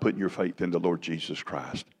 It's by putting your faith in the Lord Jesus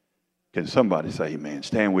Christ. Can somebody say amen?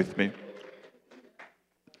 Stand with me.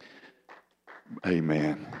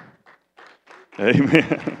 Amen.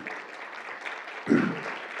 Amen.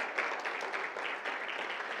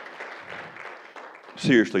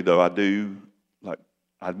 Seriously, though,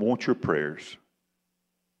 I want your prayers.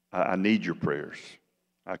 I need your prayers.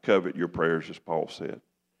 I covet your prayers, as Paul said.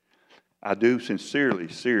 I do sincerely,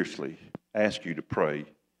 seriously ask you to pray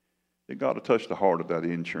that God will touch the heart of that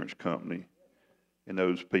insurance company and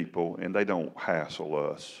those people, and they don't hassle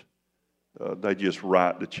us. They just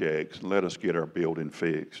write the checks and let us get our building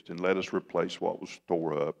fixed and let us replace what was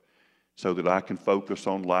tore up, so that I can focus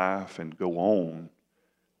on life and go on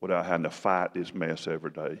without having to fight this mess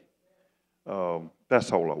every day.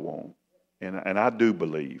 That's all I want. And I do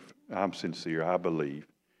believe, I'm sincere, I believe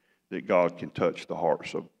that God can touch the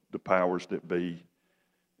hearts of the powers that be,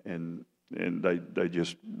 and they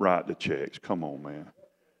just write the checks. Come on, man.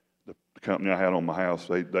 The company I had on my house,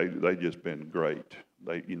 they just been great.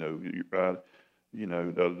 The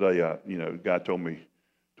other day, the guy told me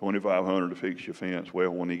 $2,500 to fix your fence. Well,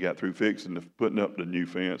 when he got through putting up the new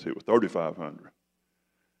fence, it was $3,500.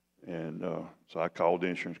 And so I called the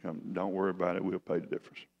insurance company. Don't worry about it. We'll pay the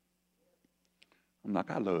difference. I'm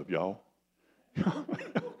like, I love y'all.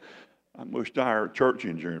 I wish our church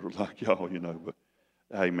insurance was like y'all, But,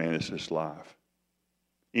 hey, man, it's this life.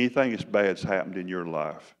 Anything that's bad's happened in your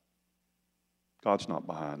life, God's not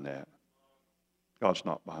behind that. God's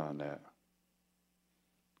not behind that.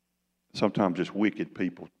 Sometimes it's wicked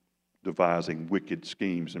people devising wicked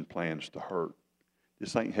schemes and plans to hurt.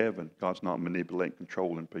 This ain't heaven. God's not manipulating,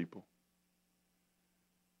 controlling people.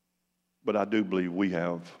 But I do believe we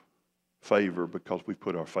have favor because we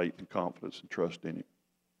put our faith and confidence and trust in Him.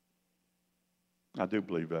 I do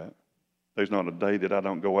believe that. There's not a day that I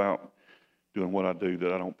don't go out doing what I do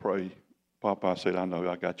that I don't pray. Papa, I said, I know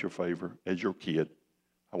I got your favor as your kid.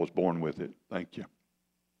 I was born with it. Thank you.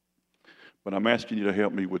 But I'm asking you to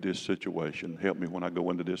help me with this situation. Help me when I go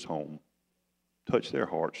into this home. Touch their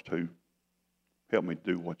hearts too. Help me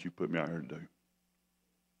do what you put me out here to do.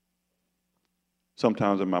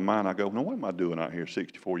 Sometimes in my mind I go, no, what am I doing out here,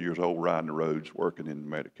 64 years old, riding the roads, working in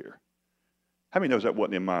Medicare? How many knows that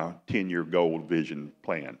wasn't in my 10-year goal vision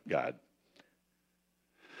plan guide?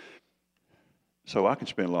 So I can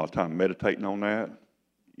spend a lot of time meditating on that.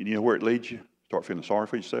 You know where it leads you? Start feeling sorry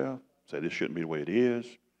for yourself. Say this shouldn't be the way it is.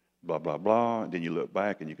 Blah, blah, blah. And then you look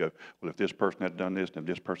back and you go, well, if this person had done this, and if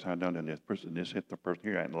this person had done that, and this person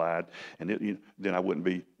here hadn't lied, and then I wouldn't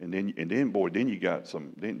be. And then, boy, then you got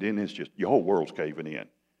some. Then it's just your whole world's caving in.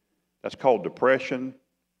 That's called depression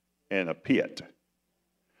and a pit.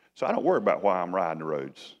 So I don't worry about why I'm riding the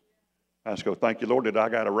roads. I just go, thank you, Lord, that I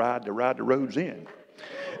got a ride to ride the roads in.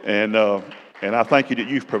 And I thank you that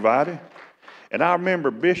you've provided. And I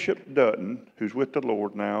remember Bishop Dutton, who's with the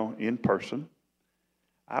Lord now in person.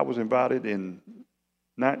 I was invited in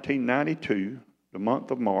 1992, the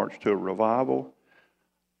month of March, to a revival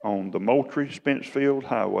on the Moultrie-Spencefield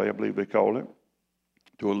Highway, I believe they call it,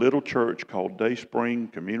 to a little church called Day Spring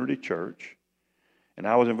Community Church. And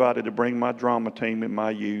I was invited to bring my drama team in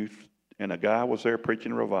my youth, and a guy was there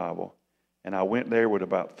preaching revival. And I went there with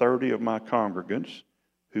about 30 of my congregants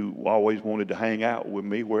who always wanted to hang out with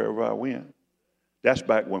me wherever I went. That's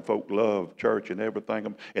back when folk loved church and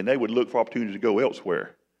everything, and they would look for opportunities to go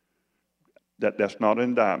elsewhere. That's not an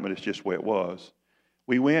indictment, it's just where it was.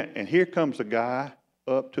 We went, and here comes a guy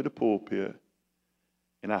up to the pulpit,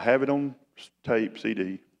 and I have it on tape,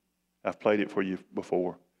 CD. I've played it for you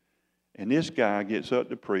before. And this guy gets up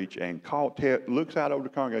to preach and looks out over the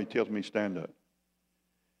congregation and tells me, stand up.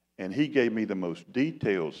 And he gave me the most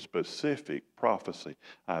detailed, specific prophecy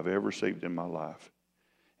I've ever received in my life.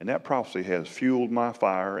 And that prophecy has fueled my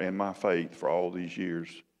fire and my faith for all these years.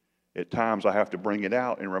 At times I have to bring it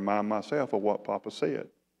out and remind myself of what Papa said.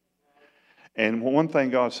 And one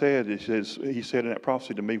thing God said, He said in that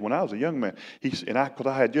prophecy to me when I was a young man, because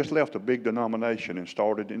I had just left a big denomination and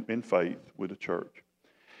started in faith with the church.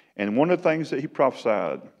 And one of the things that He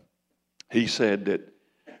prophesied, He said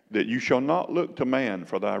that you shall not look to man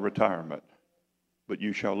for thy retirement, but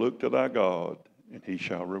you shall look to thy God, and He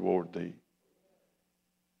shall reward thee.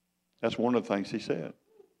 That's one of the things He said.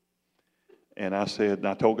 And I said, and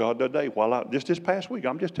I told God the other day, just this past week,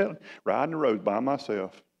 I'm just telling you, riding the road by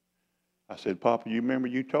myself, I said, Papa, you remember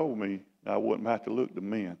you told me I wouldn't have to look to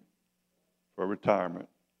men for retirement.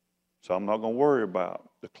 So I'm not going to worry about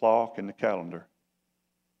the clock and the calendar.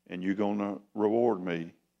 And you're going to reward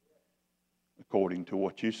me according to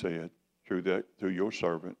what you said through your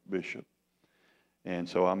servant, Bishop. And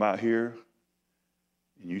so I'm out here,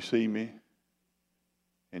 and you see me,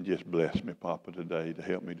 and just bless me, Papa, today to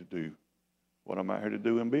help me to do what I'm out here to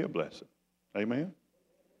do and be a blessing. Amen?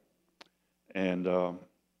 And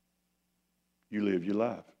you live your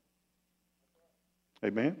life.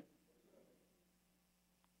 Amen?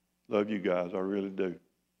 Love you guys, I really do.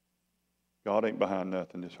 God ain't behind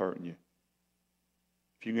nothing that's hurting you.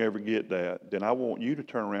 If you can ever get that, then I want you to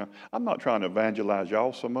turn around. I'm not trying to evangelize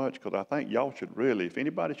y'all so much because I think y'all should really, if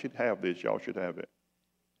anybody should have this, y'all should have it.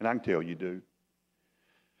 And I can tell you do.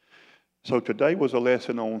 So today was a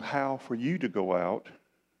lesson on how for you to go out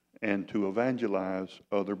and to evangelize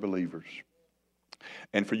other believers.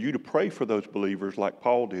 And for you to pray for those believers like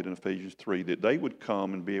Paul did in Ephesians 3, that they would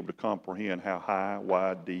come and be able to comprehend how high,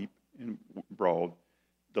 wide, deep, and broad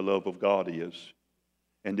the love of God is.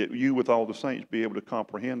 And that you with all the saints be able to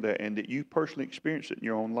comprehend that, and that you personally experience it in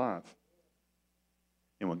your own life.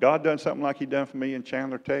 And when God done something like He done for me in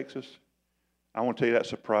Chandler, Texas, I want to tell you that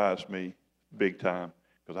surprised me big time.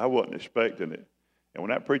 Because I wasn't expecting it. And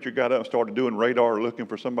when that preacher got up and started doing radar looking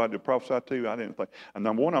for somebody to prophesy to, I didn't think. And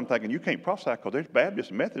number one, I'm thinking, you can't prophesy because there's Baptists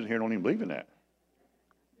and Methodists here who don't even believe in that.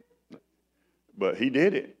 But he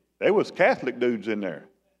did it. There was Catholic dudes in there.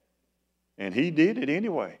 And he did it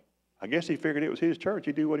anyway. I guess he figured it was his church.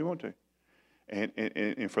 He'd do what he wanted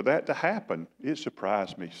to. And for that to happen, it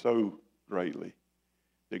surprised me so greatly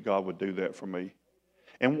that God would do that for me.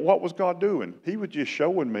 And what was God doing? He was just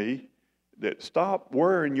showing me that stop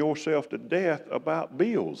worrying yourself to death about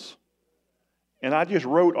bills. And I just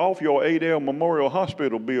wrote off your Adel Memorial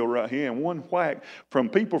Hospital bill right here in one whack from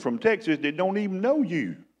people from Texas that don't even know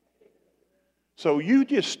you. So you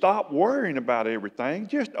just stop worrying about everything.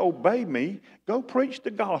 Just obey me. Go preach the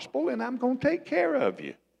gospel, and I'm going to take care of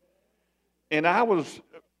you. And I was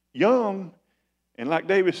young, and like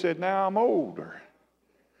David said, now I'm older.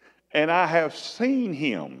 And I have seen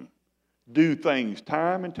him do things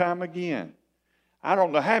time and time again. I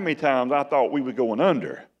don't know how many times I thought we were going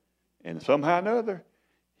under. And somehow or another,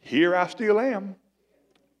 here I still am.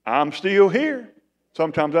 I'm still here.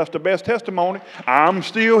 Sometimes that's the best testimony. I'm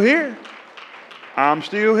still here. I'm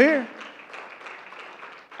still here.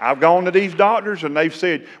 I've gone to these doctors and they've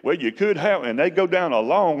said, well, you could have, and they go down a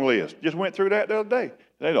long list. Just went through that the other day.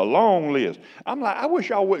 They had a long list. I'm like, I wish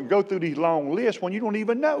y'all wouldn't go through these long lists when you don't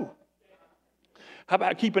even know. How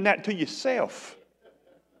about keeping that to yourself?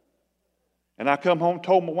 And I come home,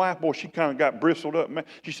 told my wife, boy, she kind of got bristled up. Man.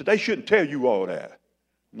 She said, they shouldn't tell you all that.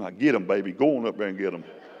 I'm like, get them, baby. Go on up there and get them.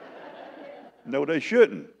 No, they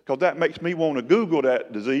shouldn't, because that makes me want to Google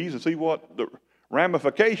that disease and see what the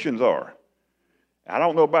ramifications are. I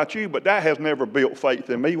don't know about you, but that has never built faith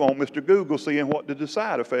in me on Mr. Google seeing what the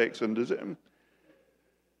side effects and disease.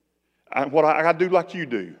 What I got to do like you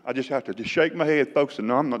do, I just have to just shake my head, folks, and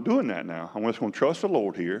no, I'm not doing that now. I'm just going to trust the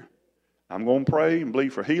Lord here. I'm going to pray and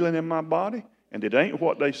believe for healing in my body, and it ain't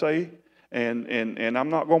what they say, and I'm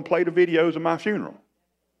not going to play the videos of my funeral.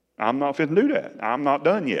 I'm not fit to do that. I'm not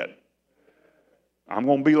done yet. I'm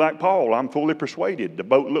going to be like Paul. I'm fully persuaded. The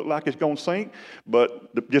boat looked like it's going to sink,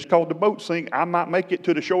 but just because the boat sink, I might make it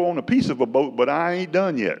to the shore on a piece of a boat, but I ain't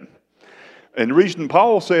done yet. And the reason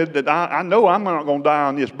Paul said that I know I'm not going to die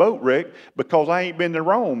on this boat wreck because I ain't been to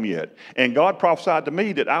Rome yet. And God prophesied to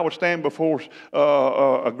me that I would stand before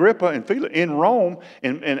Agrippa and Felix in Rome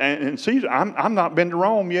and Caesar. I'm not been to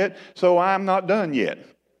Rome yet, so I'm not done yet.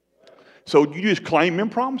 So you just claim them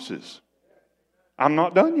promises. I'm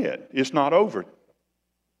not done yet. It's not over.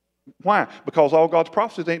 Why? Because all God's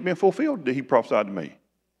prophecies ain't been fulfilled that he prophesied to me.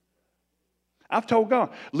 I've told God,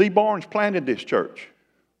 Lee Barnes planted this church.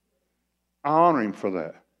 I honor him for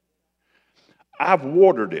that. I've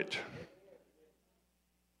watered it,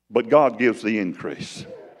 but God gives the increase.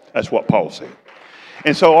 That's what Paul said.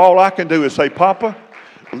 And so all I can do is say, Papa,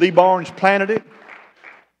 Lee Barnes planted it.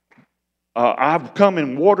 I've come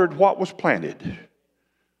and watered what was planted.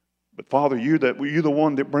 But Father, you're the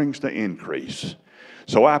one that brings the increase.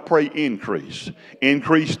 So I pray increase.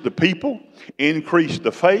 Increase the people, increase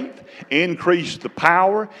the faith, increase the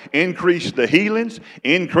power, increase the healings,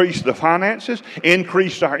 increase the finances,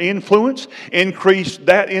 increase our influence, increase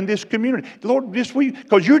that in this community. Lord, this week,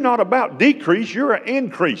 because you're not about decrease, you're an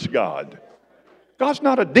increase God. God's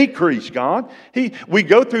not a decrease God. We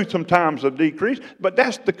go through some times of decrease, but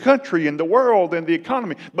that's the country and the world and the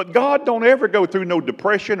economy. But God don't ever go through no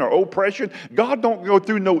depression or oppression. God don't go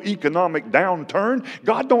through no economic downturn.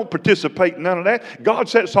 God don't participate in none of that. God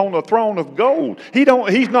sits on the throne of gold.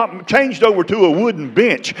 He's not changed over to a wooden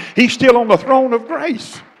bench. He's still on the throne of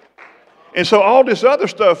grace. And so all this other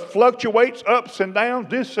stuff fluctuates, ups and downs,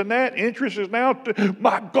 this and that. Interest is now,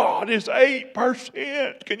 my God, it's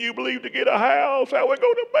 8%. Can you believe to get a house? How are we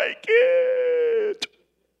going to make it?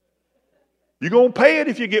 You're going to pay it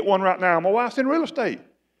if you get one right now. My wife's in real estate.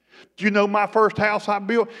 Do you know my first house I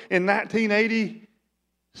built in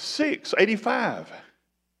 1986, 85?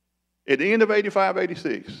 At the end of 85,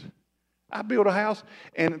 86. I built a house,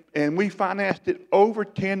 and we financed it over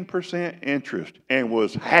 10% interest and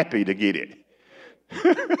was happy to get it.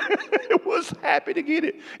 Was happy to get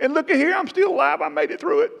it. And look at here, I'm still alive. I made it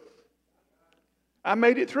through it.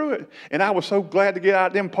 And I was so glad to get out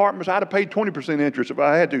of them apartments. I'd have paid 20% interest if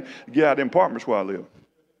I had to get out of them apartments where I live.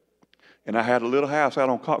 And I had a little house out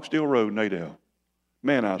on Coxdale Road in Adel.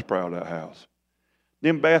 Man, I was proud of that house.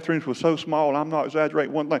 Them bathrooms were so small, I'm not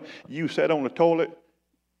exaggerating one thing. You sat on the toilet,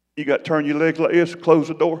 you got to turn your legs like this, close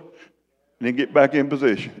the door, and then get back in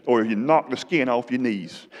position. Or you knock the skin off your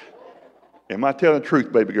knees. Am I telling the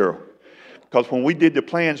truth, baby girl? Because when we did the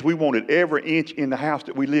plans, we wanted every inch in the house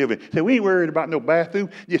that we live in. So we ain't worried about no bathroom.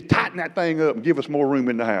 Just tighten that thing up and give us more room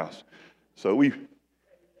in the house. So we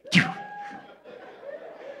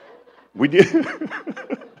did,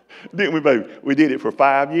 didn't we, baby? We did it for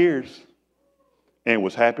 5 years and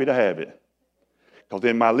was happy to have it. Because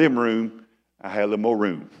in my living room, I had a little more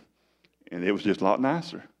room. And it was just a lot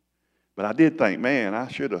nicer. But I did think, man, I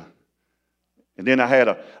should have. And then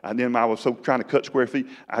I was so trying to cut square feet,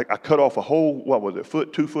 I cut off a whole,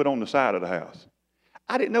 2 foot on the side of the house.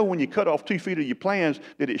 I didn't know when you cut off 2 feet of your plans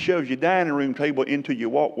that it shoves your dining room table into your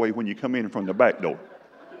walkway when you come in from the back door.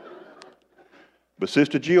 But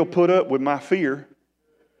Sister Jill put up with my fear.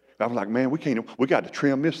 I was like, man, we got to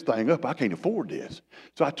trim this thing up. I can't afford this.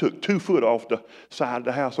 So I took 2 foot off the side of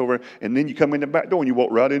the house over, and then you come in the back door and you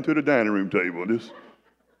walk right into the dining room table.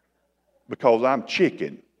 Because I'm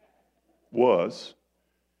chicken.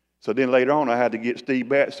 So then later on, I had to get Steve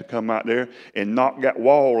Batts to come out there and knock that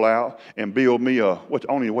wall out and build me a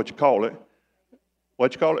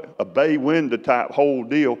a bay window type whole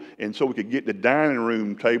deal, and so we could get the dining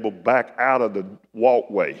room table back out of the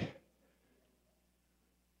walkway.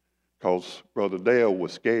 Because Brother Dale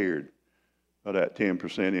was scared of that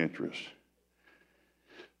 10% interest.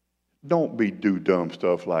 Don't do dumb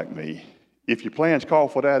stuff like me. If your plans call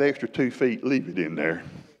for that extra 2 feet, leave it in there.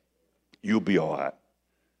 You'll be all right.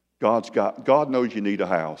 God knows you need a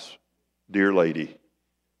house, dear lady,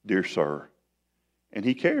 dear sir, and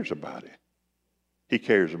He cares about it. He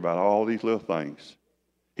cares about all these little things.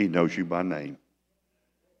 He knows you by name.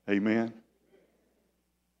 Amen.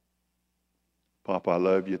 Papa, I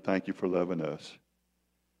love you. Thank you for loving us.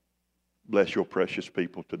 Bless your precious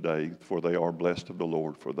people today, for they are blessed of the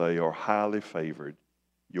Lord, for they are highly favored,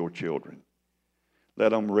 your children. Let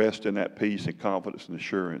them rest in that peace and confidence and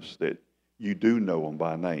assurance that you do know them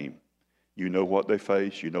by name. You know what they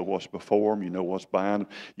face. You know what's before them. You know what's behind them.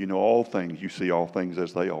 You know all things. You see all things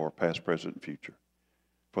as they are, past, present, and future.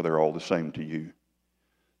 For they're all the same to you.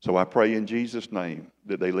 So I pray in Jesus' name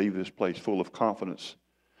that they leave this place full of confidence,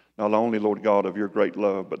 not only, Lord God, of your great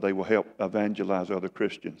love, but they will help evangelize other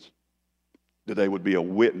Christians. That they would be a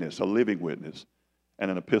witness, a living witness, and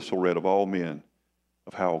an epistle read of all men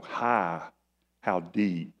of how high, how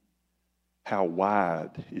deep, how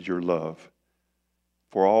wide is your love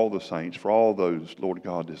for all the saints, for all those, Lord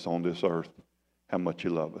God, that's on this earth, how much you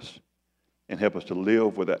love us. And help us to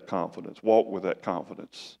live with that confidence, walk with that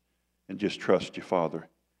confidence, and just trust you, Father.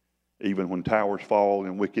 Even when towers fall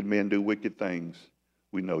and wicked men do wicked things,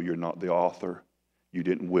 we know you're not the author. You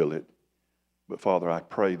didn't will it. But, Father, I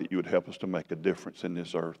pray that you would help us to make a difference in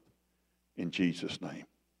this earth. In Jesus' name,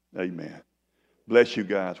 amen. Bless you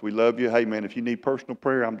guys. We love you. Hey, man, if you need personal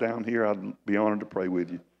prayer, I'm down here. I'd be honored to pray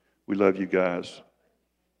with you. We love you guys.